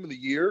game of the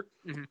year.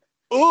 Mhm.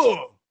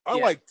 Ugh! I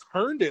Yeah. like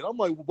turned it. I'm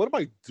like, what am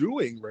I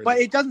doing right But now?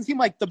 it doesn't seem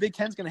like the Big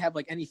Ten's going to have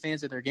like any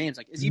fans at their games.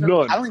 Like,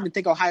 None. I don't even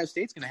think Ohio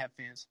State's going to have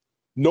fans.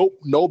 Nope,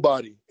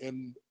 nobody.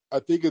 And I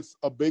think it's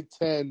a Big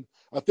Ten.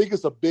 I think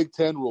it's a Big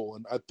Ten rule,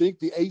 and I think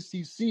the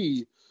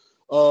ACC,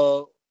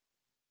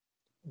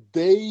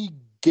 they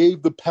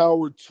gave the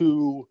power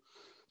to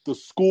the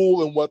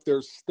school and what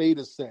their state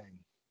is saying.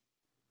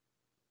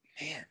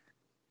 Man.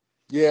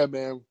 Yeah,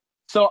 man.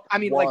 So I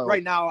mean, like Wild.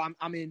 right now,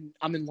 I'm in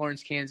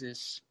Lawrence,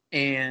 Kansas,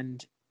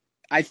 and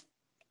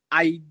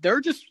they're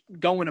just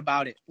going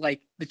about it.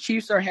 Like the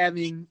Chiefs are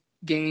having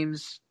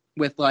games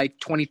with like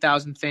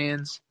 20,000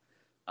 fans.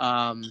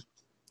 I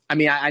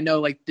mean, I know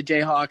like the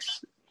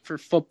Jayhawks for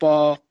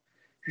football,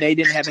 they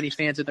didn't have any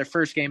fans at their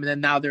first game, and then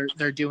now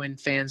they're doing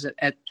fans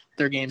at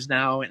their games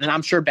now, and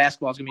I'm sure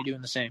basketball is going to be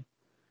doing the same.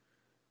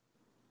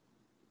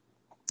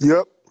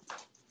 Yep.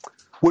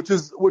 Which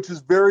is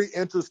very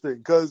interesting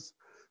because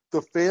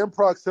the fan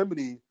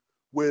proximity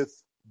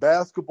with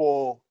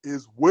basketball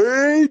is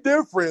way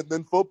different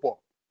than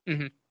football.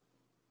 Mm-hmm.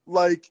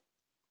 Like,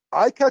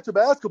 I catch a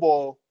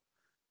basketball,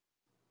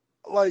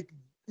 like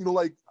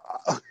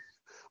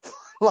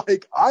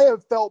I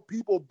have felt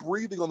people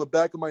breathing on the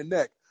back of my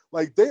neck.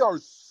 Like they are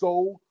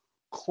so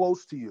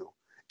close to you,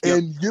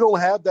 and you don't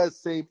have that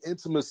same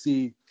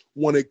intimacy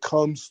when it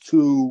comes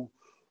to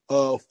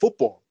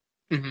football.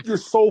 Mm-hmm. You're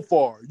so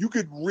far. You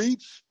could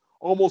reach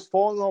almost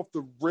falling off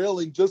the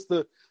railing just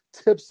to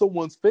tip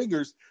someone's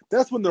fingers.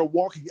 That's when they're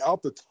walking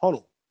out the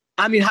tunnel.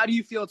 I mean, how do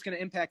you feel it's going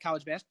to impact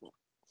college basketball?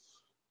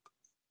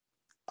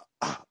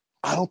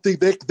 I don't think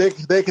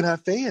they can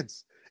have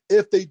fans.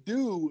 If they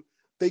do,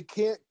 they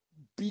can't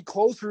be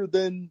closer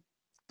than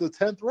the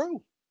 10th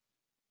row.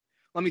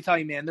 Let me tell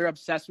you, man, they're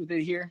obsessed with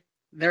it here.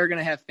 They're going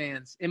to have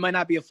fans. It might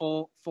not be a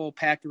full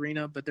packed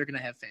arena, but they're going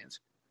to have fans.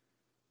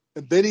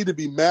 And they need to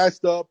be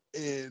matched up,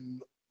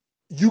 and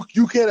you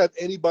can't have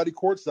anybody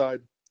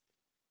courtside.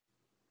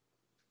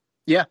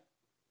 Yeah.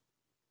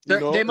 You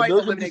know? They might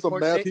there's gonna be eliminate some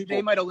mad people.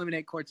 they might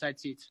eliminate courtside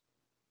seats.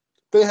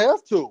 They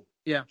have to.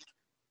 Yeah.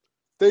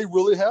 They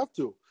really have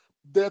to.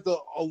 They have to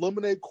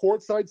eliminate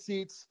courtside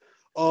seats.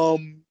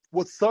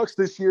 What sucks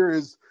this year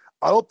is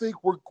I don't think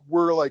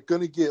we're like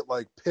gonna get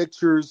like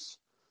pictures,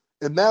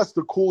 and that's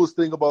the coolest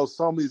thing about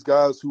some of these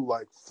guys who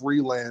like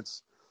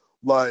freelance.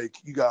 Like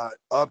you got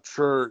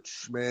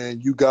Upchurch, man.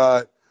 You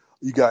got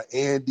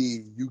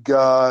Andy. You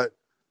got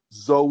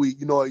Zoe.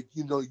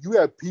 You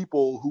have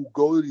people who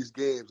go to these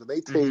games and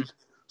they take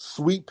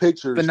sweet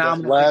pictures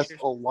Phenomenal that last pictures.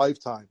 a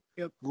lifetime.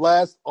 Yep.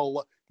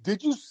 Do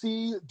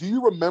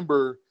you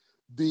remember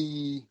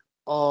the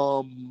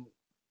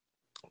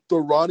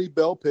Ronnie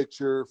Bell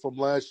picture from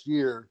last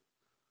year,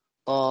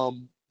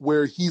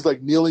 where he's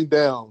like kneeling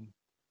down?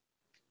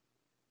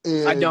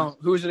 And I don't.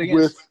 Who's it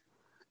against?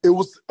 It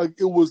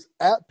was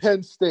at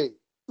Penn State.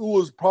 It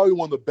was probably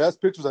one of the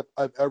best pictures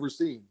I've ever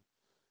seen.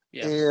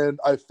 Yeah. And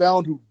I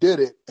found who did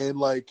it, and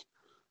like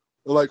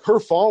her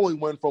following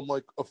went from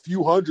like a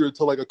few hundred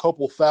to like a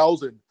couple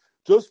thousand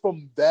just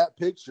from that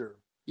picture.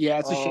 Yeah,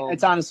 it's a shame.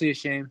 It's honestly a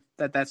shame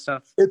that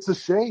stuff. It's a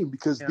shame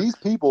because these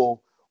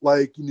people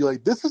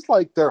this is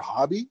like their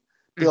hobby.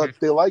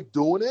 They like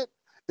doing it.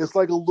 It's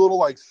like a little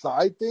like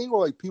side thing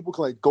where like people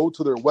can like go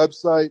to their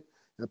website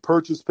and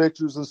purchase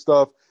pictures and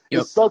stuff.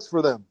 Yep. It sucks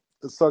for them.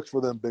 It sucks for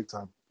them big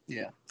time.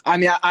 Yeah. I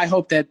mean, I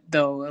hope that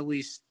they'll at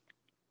least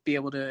be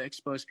able to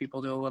expose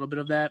people to a little bit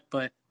of that,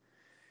 but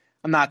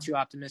I'm not too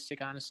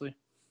optimistic, honestly.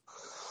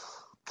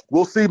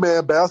 We'll see,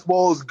 man.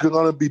 Basketball is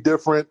going to be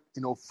different.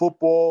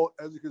 Football,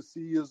 as you can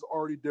see, is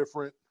already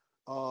different.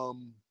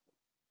 And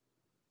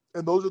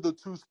those are the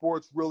two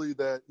sports really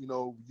that,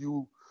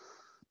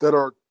 that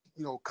are,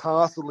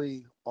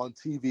 constantly on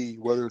TV,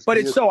 whether it's. But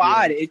it's so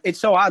odd. It's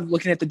so odd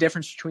looking at the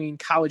difference between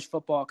college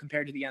football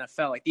compared to the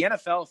NFL. Like the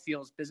NFL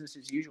feels business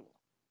as usual.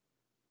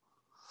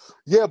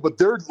 Yeah, but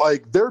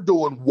they're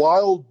doing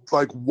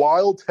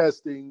wild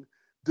testing,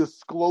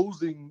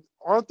 disclosing.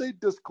 Aren't they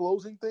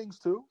disclosing things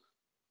too?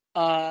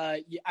 Yeah,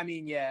 I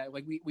mean, yeah.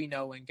 Like we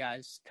know when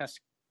guys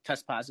test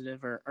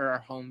positive or are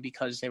home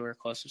because they were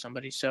close to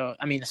somebody. So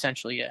I mean,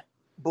 essentially, yeah.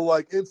 But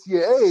like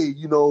NCAA,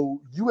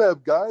 you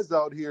have guys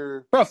out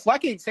here. Bro,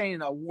 Fleck ain't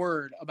saying a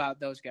word about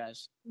those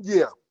guys.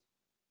 Yeah,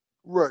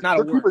 right. Not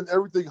They're a word. keeping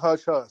everything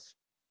hush hush.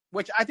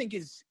 Which I think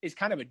is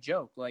kind of a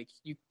joke. Like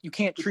you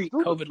can't treat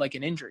stupid. COVID like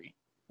an injury.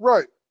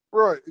 Right,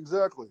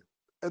 exactly.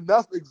 And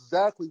that's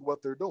exactly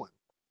what they're doing.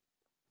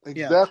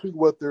 Exactly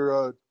what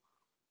they're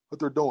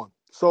doing.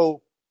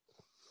 So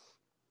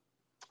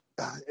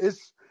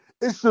it's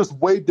just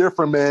way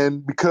different, man,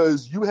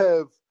 because you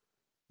have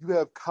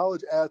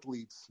college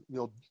athletes,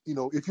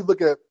 if you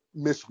look at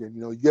Michigan,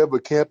 you have a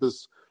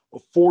campus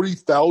of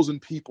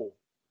 40,000 people.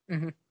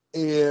 Mm-hmm.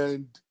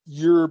 And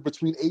you're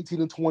between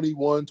 18 and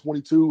 21,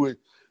 22, and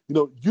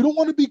you don't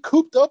want to be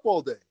cooped up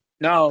all day.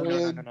 No.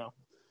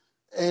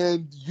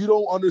 And you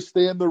don't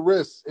understand the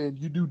risks, and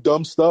you do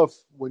dumb stuff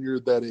when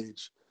you're that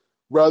age.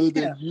 Rather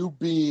than you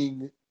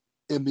being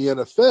in the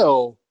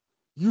NFL,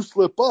 you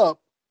slip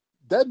up,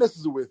 that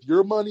messes with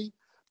your money,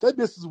 that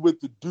messes with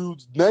the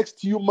dudes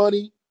next to you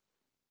money.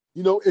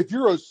 If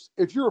you're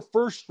a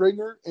first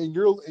stringer and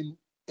your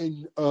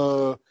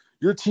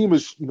team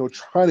is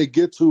trying to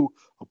get to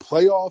a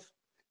playoff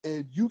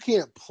and you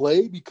can't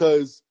play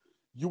because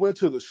you went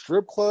to the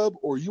strip club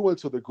or you went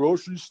to the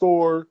grocery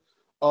store,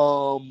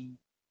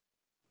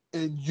 and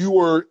you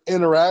are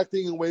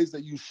interacting in ways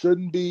that you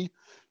shouldn't be,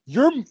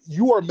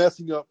 you are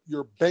messing up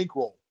your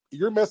bankroll.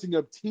 You're messing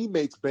up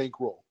teammates'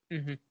 bankroll.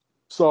 Mm-hmm.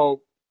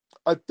 So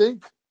I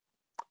think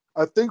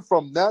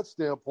from that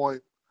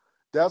standpoint,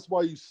 that's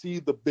why you see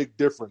the big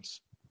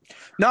difference.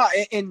 No,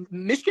 and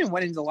Michigan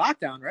went into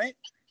lockdown, right?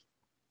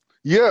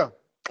 Yeah.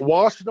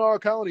 Washtenaw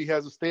County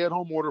has a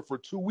stay-at-home order for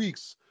 2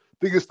 weeks. I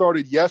think it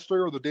started yesterday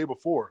or the day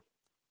before.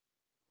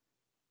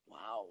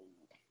 Wow.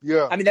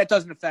 Yeah. I mean, that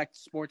doesn't affect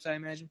sports, I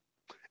imagine.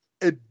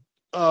 It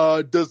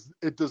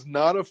does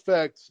not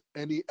affect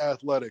any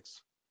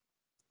athletics.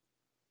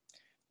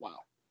 Wow.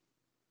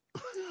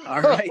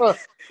 All right.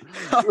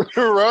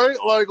 Right?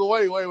 Like,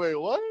 wait,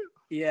 what?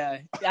 Yeah.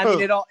 I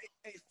mean,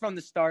 from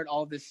the start,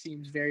 all of this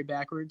seems very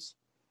backwards.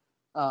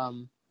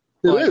 It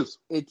is.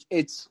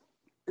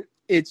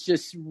 It's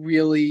just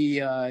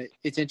really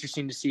it's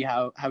interesting to see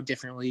how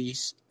differently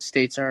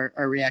states are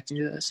reacting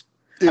to this.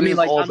 I'm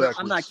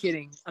not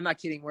kidding.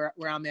 Where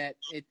I'm at,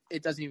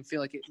 it doesn't even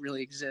feel like it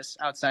really exists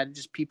outside of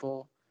just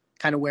people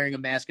kind of wearing a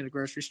mask in a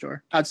grocery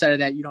store. Outside of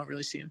that, you don't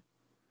really see them.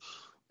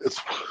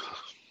 It's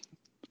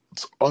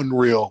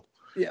unreal.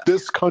 Yeah.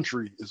 This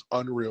country is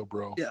unreal,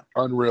 bro. Yeah.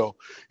 Unreal.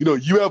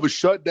 You have a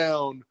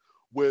shutdown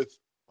with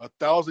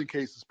 1,000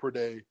 cases per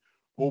day.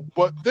 Well,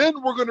 but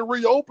then we're going to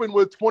reopen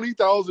with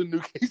 20,000 new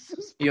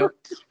cases. Yep.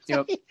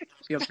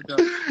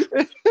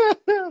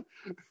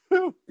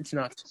 It's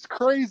nuts. It's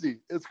crazy.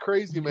 It's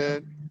crazy,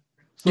 man.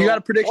 So you got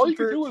a prediction all you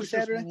can for do is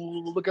Saturday? just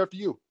look after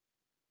you.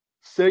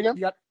 Say again?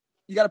 You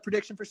got a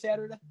prediction for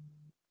Saturday?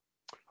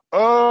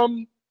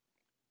 I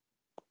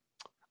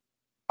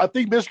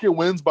think Michigan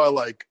wins by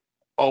like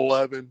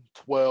 11,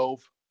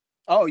 12.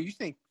 Oh, you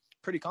think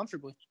pretty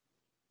comfortably?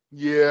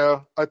 Yeah,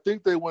 I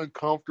think they win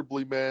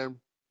comfortably, man.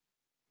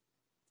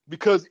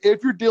 Because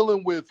if you're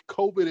dealing with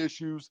COVID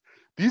issues,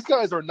 these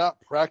guys are not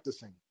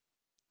practicing.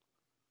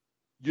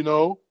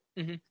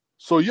 Mm-hmm.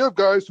 So you have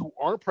guys who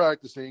aren't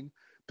practicing.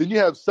 Then you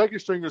have second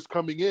stringers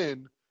coming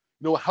in.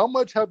 How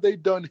much have they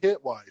done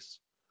hit-wise?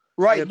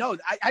 Right. No,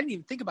 I didn't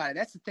even think about it.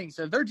 That's the thing.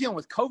 So they're dealing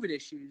with COVID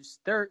issues.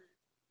 They're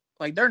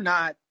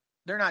not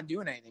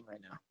doing anything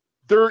right now.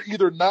 They're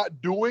either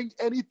not doing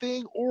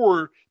anything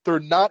or they're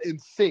not in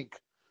sync.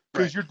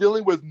 Because You're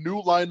dealing with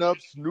new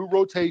lineups, new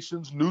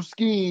rotations, new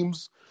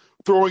schemes,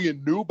 throwing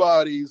in new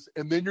bodies,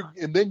 and then you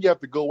have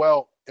to go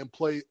out and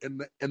play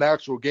an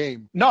actual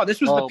game. No,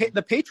 this was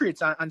the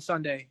Patriots on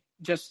Sunday.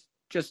 Just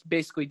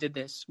basically did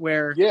this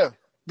where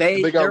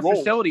their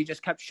facility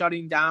just kept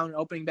shutting down,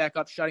 opening back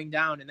up, shutting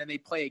down, and then they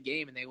play a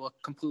game and they look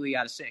completely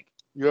out of sync.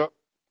 Yep,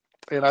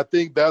 and I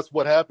think that's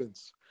what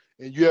happens.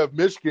 And you have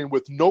Michigan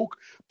with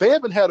they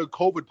haven't had a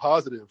COVID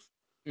positive.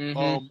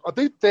 Mm-hmm. I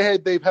think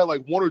they've had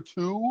like one or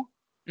two.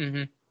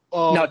 Mm-hmm.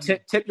 No,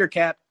 tip your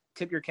cap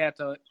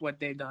to what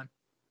they've done.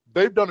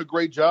 They've done a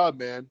great job,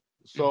 man.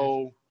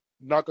 So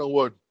knock on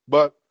wood.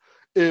 But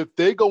if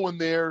they go in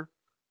there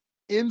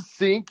in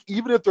sync,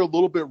 even if they're a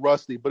little bit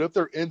rusty, but if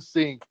they're in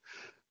sync,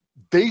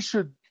 they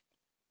should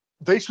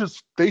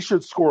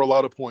score a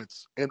lot of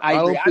points. And I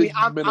agree. don't think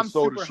I'm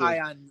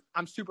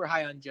super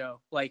high on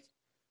Joe. Like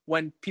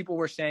when people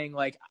were saying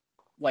like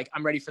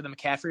I'm ready for the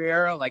McCaffrey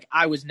era, like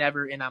I was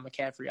never in on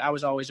McCaffrey. I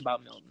was always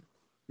about Milton.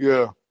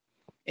 Yeah.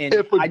 And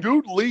if a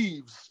dude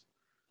leaves,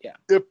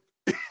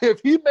 if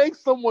he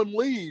makes someone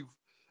leave,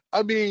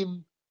 I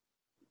mean,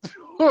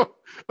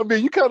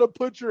 you kind of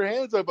put your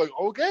hands up like,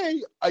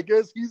 okay, I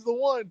guess he's the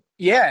one.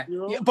 Yeah.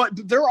 Yeah,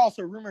 but there are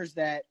also rumors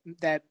that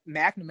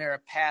McNamara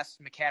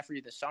passed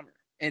McCaffrey this summer,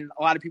 and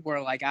a lot of people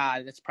are like,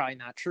 that's probably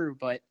not true.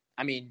 But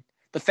I mean,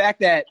 the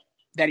fact that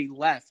he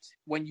left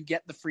when you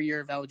get the free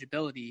year of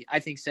eligibility,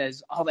 I think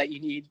says all that you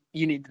need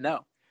to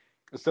know.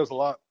 It says a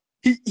lot.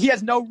 He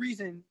has no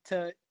reason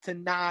to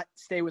not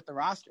stay with the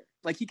roster.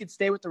 like he could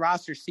stay with the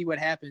roster, see what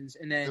happens,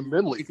 and then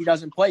leave. if he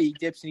doesn't play, he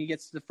dips and he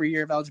gets the free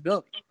year of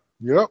eligibility.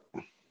 Yep.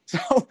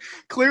 So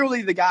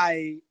clearly,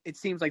 it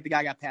seems like the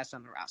guy got passed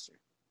on the roster.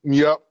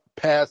 Yep.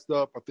 Passed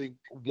up, I think,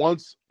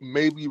 once,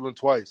 maybe even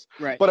twice.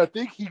 Right. But I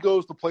think he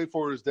goes to play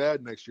for his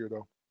dad next year,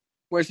 though.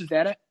 Where's his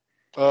dad at?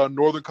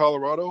 Northern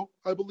Colorado,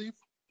 I believe,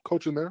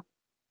 coaching there.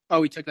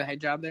 Oh, he took the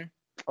head job there?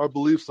 I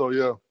believe so,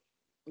 yeah.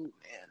 Oh,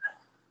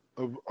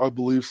 man. I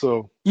believe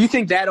so. You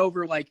think that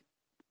over, like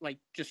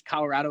just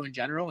Colorado in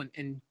general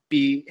and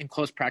be in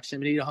close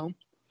proximity to home?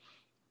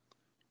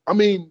 I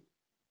mean,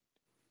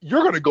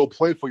 you're going to go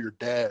play for your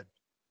dad.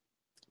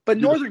 But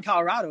Northern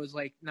Colorado is,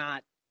 like,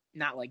 not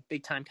like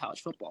big-time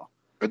college football.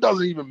 It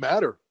doesn't even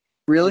matter.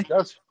 Really?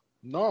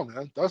 No,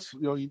 man. That's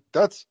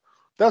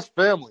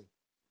family.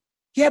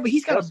 Yeah, but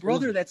he's got a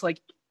brother that's like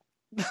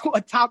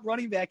a top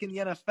running back in the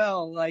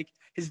NFL. Like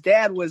his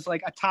dad was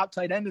like a top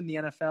tight end in the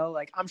NFL.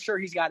 Like I'm sure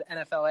he's got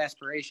NFL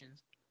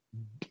aspirations.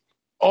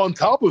 On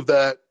top of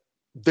that,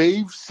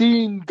 they've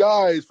seen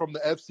guys from the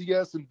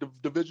FCS and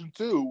Division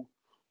II.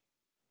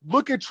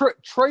 Look at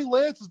Trey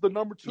Lance is the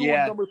number 2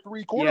 and number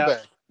 3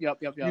 quarterback. Yep.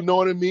 You know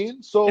what I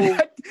mean? So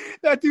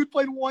that dude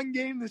played one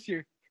game this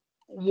year.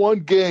 One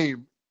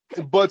game,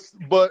 but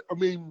I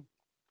mean,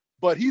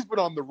 but he's been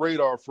on the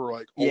radar for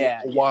like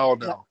a while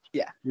now.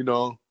 Yeah. You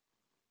know,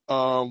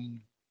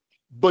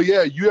 but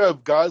yeah, you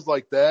have guys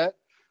like that.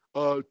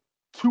 2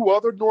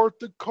 other North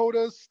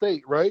Dakota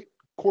State, right?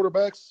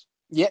 Quarterbacks.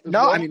 Yeah.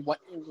 No, well. I mean,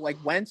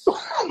 like Wentz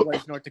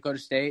was North Dakota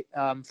State.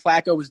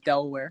 Flacco was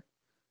Delaware.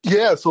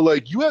 Yeah. So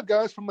like you have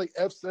guys from like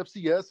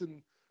FCS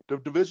and the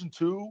Division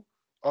II,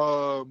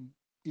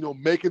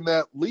 making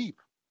that leap.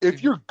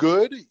 If you're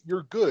good,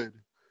 you're good.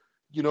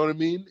 You know what I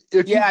mean?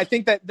 I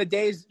think that the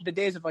days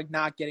of like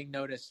not getting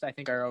noticed, I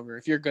think are over.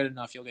 If you're good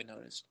enough, you'll get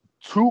noticed.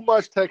 Too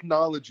much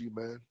technology,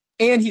 man.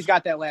 And he's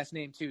got that last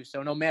name too,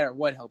 so no matter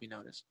what, he'll be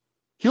noticed.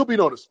 He'll be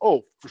noticed.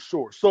 Oh, for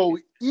sure. So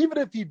even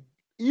if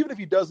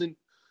he doesn't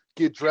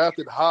get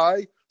drafted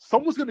high,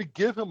 someone's going to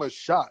give him a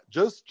shot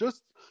just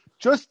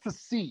to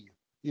see.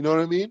 You know what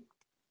I mean?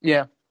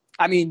 Yeah.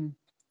 I mean,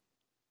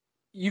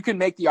 you can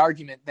make the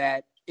argument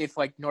that if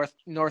like North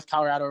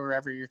Colorado or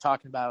wherever you're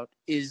talking about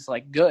is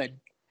like good,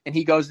 and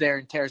he goes there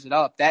and tears it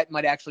up, that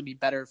might actually be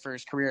better for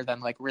his career than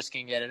like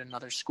risking it at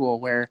another school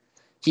where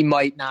he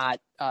might not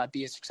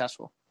be as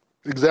successful.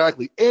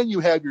 Exactly. And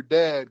you have your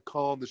dad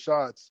calling the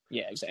shots.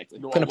 Yeah, exactly.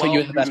 Going to put you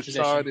in the best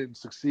position. Shine and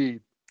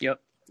succeed. Yep.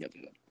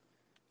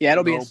 Yeah,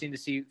 it'll be interesting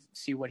to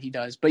see what he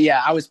does. But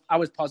yeah, I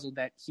was puzzled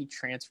that he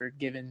transferred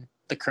given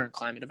the current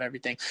climate of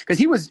everything. Because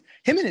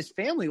him and his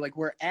family like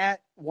were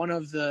at one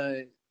of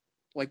the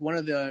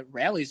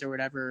rallies or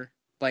whatever,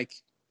 like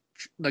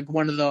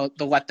one of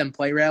the let them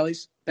play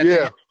rallies.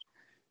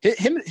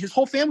 His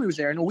whole family was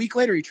there, and a week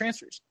later he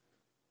transfers.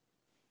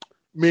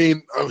 I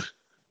mean,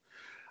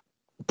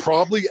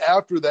 probably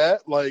after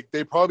that, like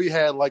they probably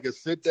had like a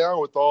sit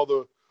down with all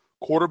the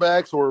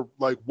quarterbacks or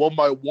like one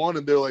by one,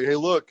 and they're like, "Hey,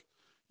 look,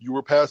 you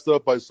were passed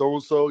up by so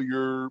and so.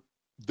 You're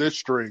this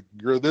string.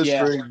 You're this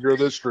string. You're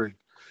this string."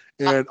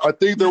 And I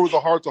think there was a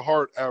heart to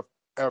heart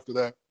after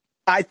that.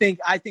 I think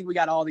we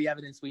got all the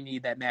evidence we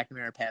need that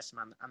McNamara passed him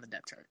on the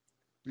depth chart.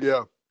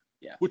 Yeah.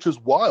 Yeah. Which is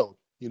wild,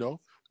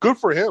 Good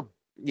for him.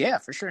 Yeah,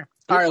 for sure.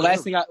 All right,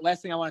 last thing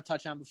I want to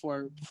touch on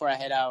before I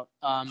head out.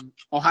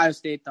 Ohio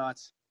State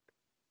thoughts.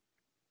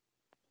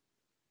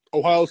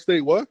 Ohio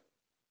State what?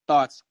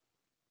 Thoughts.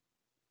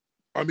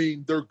 I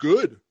mean, they're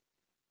good.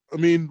 I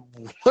mean,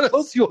 what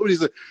else do you want me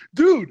to say?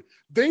 Dude,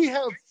 they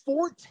have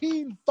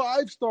 14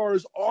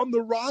 5-stars on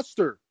the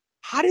roster.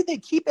 How did they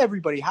keep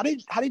everybody? How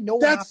did no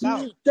one opt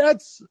out?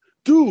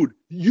 Dude,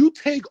 you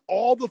take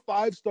all the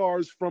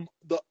 5-stars from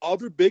the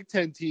other Big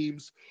Ten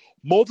teams,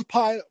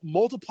 multiply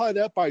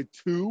that by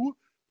 2,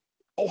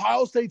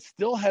 Ohio State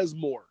still has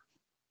more.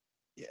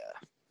 Yeah.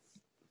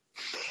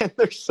 Man,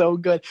 they're so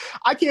good.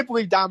 I can't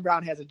believe Don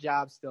Brown has a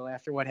job still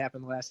after what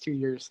happened the last 2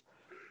 years.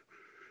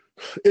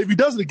 If he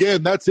does it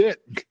again, that's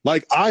it.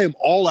 Like, I am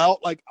all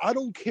out. Like, I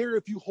don't care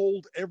if you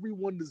hold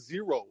everyone to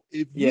 0.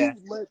 If you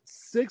let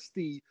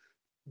 60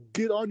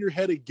 get on your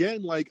head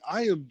again, like,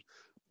 I am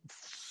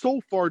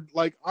so far,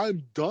 like,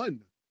 I'm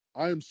done.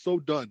 I am so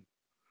done.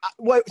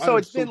 So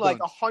it's been like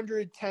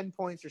 110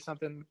 points or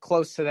something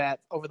close to that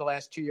over the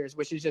last 2 years,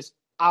 which is just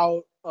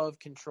out of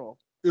control.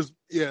 I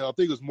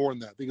think it's more than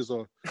that. I think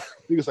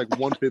it's like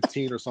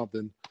 115 or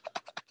something.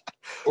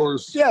 Or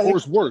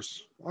it's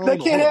worse. That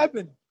can't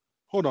happen.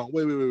 Hold on.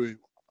 Wait.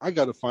 I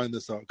got to find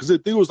this out. Because I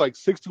think it was like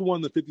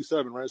 61 to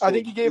 57, right? So I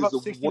think he gave up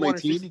 61 or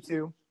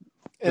 62.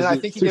 And I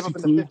think he gave up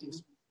in the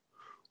 50s.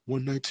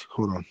 119.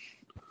 Hold on.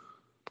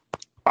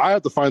 I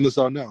have to find this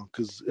out now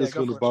because it's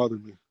going to bother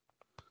me.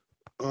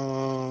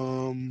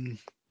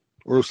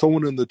 Or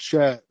someone in the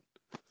chat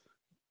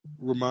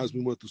reminds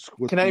me what the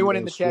score. Can anyone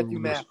in the chat do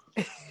math?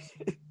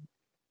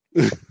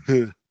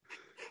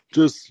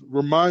 Just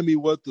remind me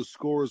what the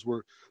scores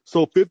were.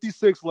 So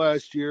 56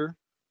 last year.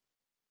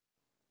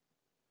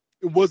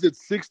 Was it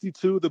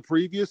 62 the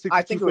previous? 62,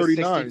 I think it was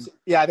 39. 62.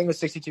 Yeah, I think it was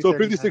 62. So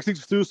 56,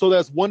 62. So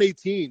that's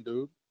 118,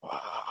 dude.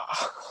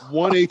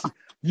 118.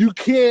 You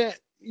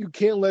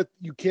can't let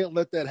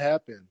that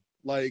happen.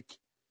 Like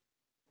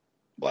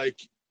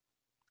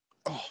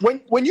oh.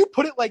 When you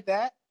put it like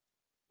that,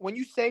 when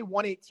you say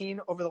 118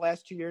 over the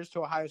last 2 years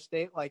to Ohio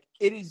State, like,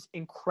 it is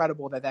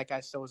incredible that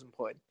guy still is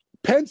employed.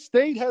 Penn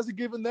State hasn't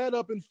given that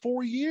up in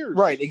 4 years.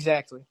 Right,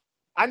 exactly.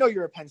 I know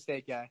you're a Penn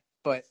State guy,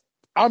 but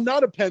I'm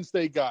not a Penn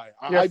State guy.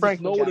 I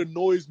just know it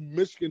annoys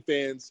Michigan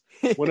fans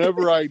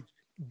whenever I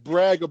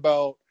brag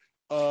about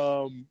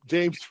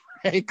James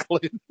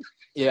Franklin.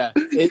 Yeah,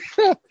 it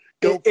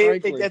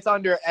gets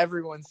under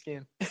everyone's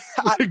skin.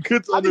 I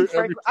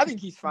think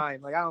he's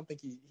fine. Like, I don't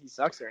think he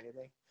sucks or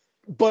anything.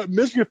 But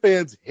Michigan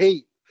fans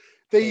hate.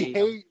 They hate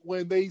hate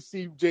when they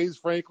see James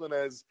Franklin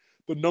as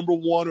the number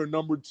 1 or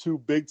number 2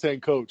 Big Ten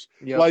coach.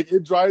 Yep. Like,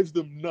 it drives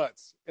them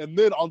nuts. And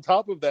then on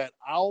top of that,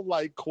 I'll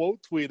like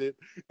quote tweet it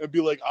and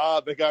be like,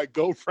 they got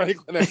Go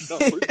Franklin at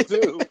number 2.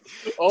 Dude,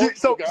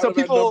 so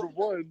people, number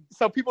 1.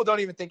 So people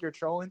don't even think you're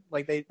trolling.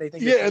 Like, they think.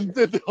 Yeah, and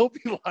then they'll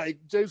be like,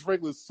 James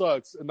Franklin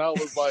sucks, and I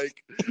was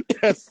like,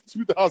 that's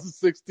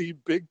 2016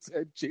 Big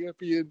Ten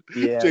champion,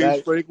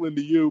 James Franklin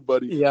to you,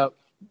 buddy. Yep.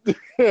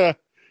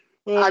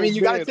 Oh, I mean,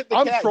 you got to tip the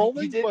cap. I'm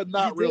trolling, but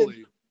not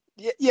really.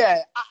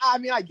 Yeah. I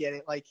mean, I get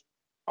it. Like,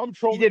 I'm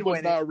trolling,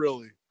 but not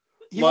really.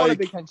 He won a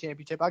Big Ten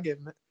championship. I'll give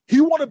him it. He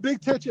won a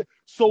Big Ten championship.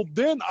 So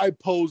then I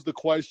posed the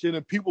question,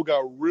 and people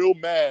got real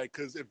mad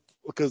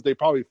because they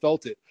probably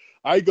felt it.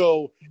 I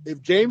go,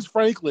 if James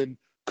Franklin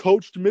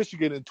coached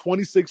Michigan in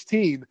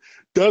 2016,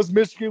 does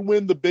Michigan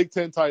win the Big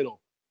Ten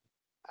title?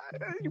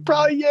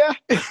 Probably, yeah.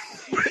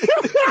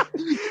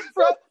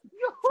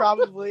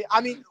 Probably.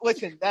 I mean,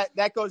 listen,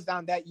 that goes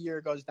down. That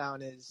year goes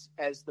down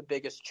as the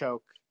biggest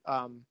choke,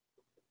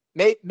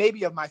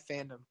 maybe of my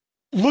fandom.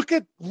 Look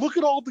at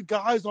all the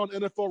guys on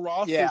NFL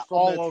rosters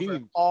from that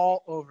team.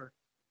 All over.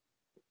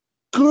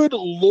 Good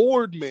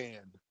Lord,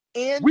 man.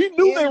 And we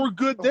knew they were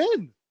good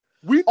then.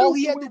 We knew all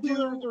he had to do.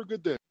 They were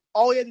good then.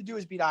 All he had to do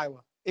was beat Iowa.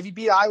 If he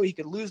beat Iowa, he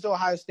could lose to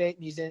Ohio State,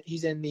 and he's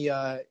in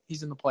the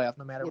playoff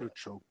no matter what. What a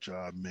choke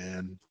job,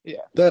 man.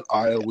 Yeah. That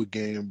Iowa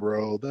game,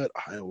 bro. That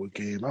Iowa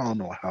game. I don't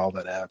know how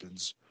that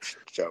happens.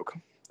 Joke.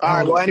 All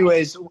right. Well,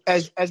 anyways,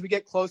 as we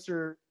get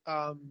closer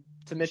to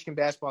Michigan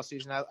basketball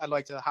season, I'd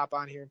like to hop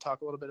on here and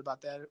talk a little bit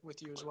about that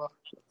with you as well.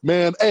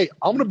 Man, hey,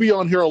 I'm gonna be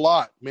on here a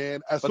lot,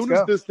 man. As soon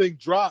as this thing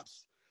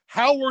drops,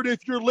 Howard,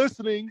 if you're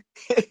listening,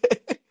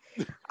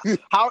 is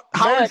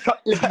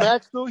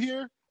Mac still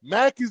here?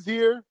 Mac is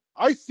here.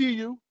 I see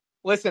you.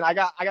 Listen, I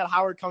got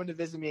Howard coming to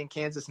visit me in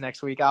Kansas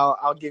next week.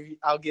 I'll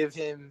give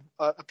him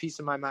a piece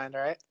of my mind.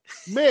 All right,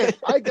 man.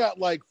 I got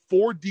like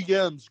 4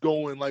 DMs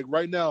going like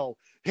right now.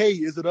 Hey,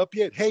 is it up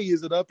yet? Hey,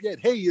 is it up yet?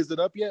 Hey, is it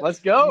up yet? Let's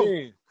go.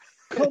 Man,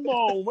 come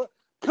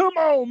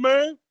on,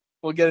 man.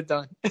 We'll get it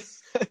done.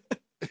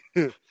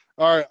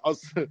 All right,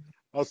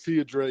 I'll see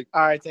you, Drake.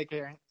 All right, take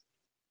care.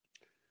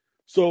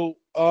 So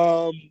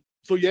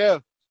yeah,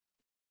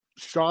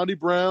 Shawnee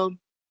Brown.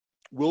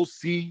 We'll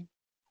see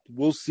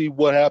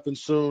what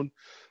happens soon.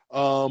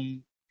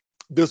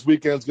 This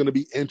weekend's going to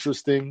be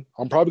interesting.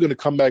 I'm probably going to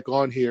come back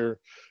on here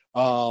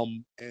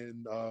and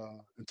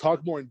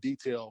talk more in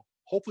detail,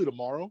 hopefully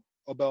tomorrow,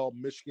 about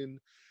Michigan,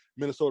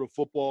 Minnesota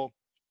football.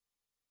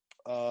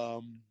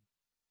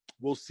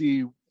 We'll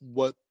see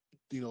what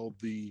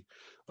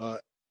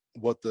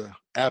what the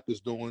app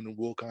is doing, and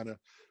we'll kind of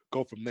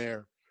go from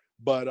there.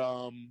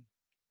 But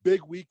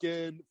big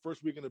weekend,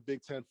 first weekend of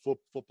Big Ten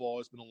football.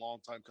 It's been a long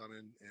time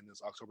coming, and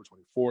it's October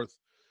 24th.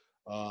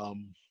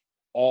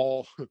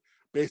 All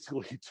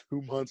basically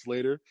 2 months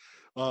later.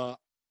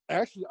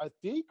 Actually, I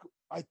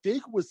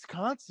think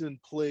Wisconsin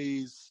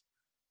plays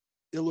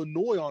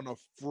Illinois on a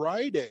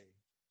Friday,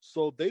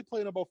 so they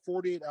play in about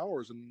 48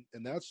 hours,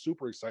 and that's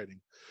super exciting.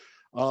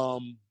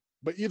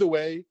 But either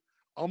way,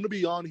 I'm gonna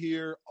be on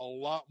here a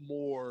lot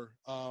more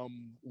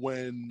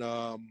when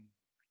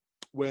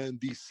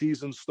these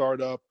seasons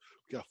start up.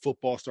 We got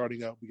football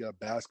starting up. We got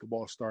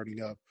basketball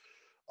starting up.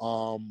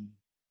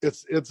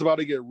 It's about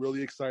to get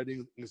really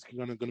exciting. It's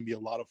gonna be a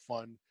lot of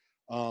fun.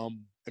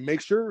 And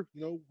make sure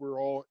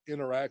we're all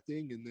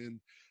interacting. And then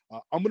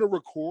I'm gonna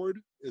record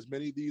as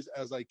many of these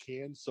as I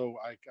can, so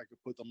I can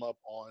put them up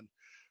on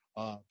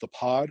the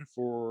pod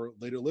for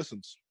later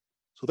listens.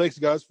 So thanks,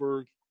 guys,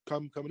 for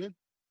coming in.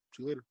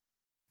 See you later.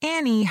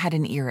 Annie had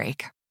an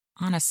earache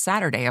on a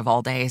Saturday of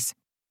all days.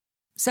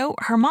 So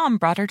her mom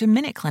brought her to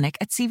Minute Clinic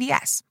at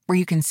CVS, where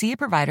you can see a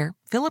provider,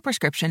 fill a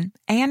prescription,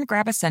 and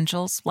grab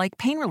essentials like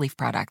pain relief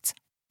products,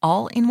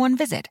 all in one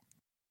visit.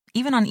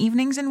 Even on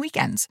evenings and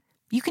weekends.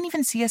 You can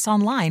even see us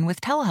online with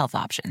telehealth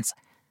options.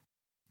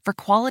 For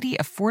quality,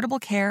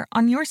 affordable care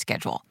on your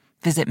schedule,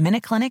 visit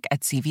Minute Clinic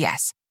at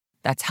CVS.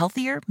 That's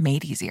healthier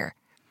made easier.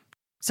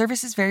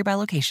 Services vary by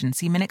location.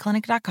 See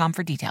MinuteClinic.com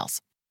for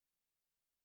details.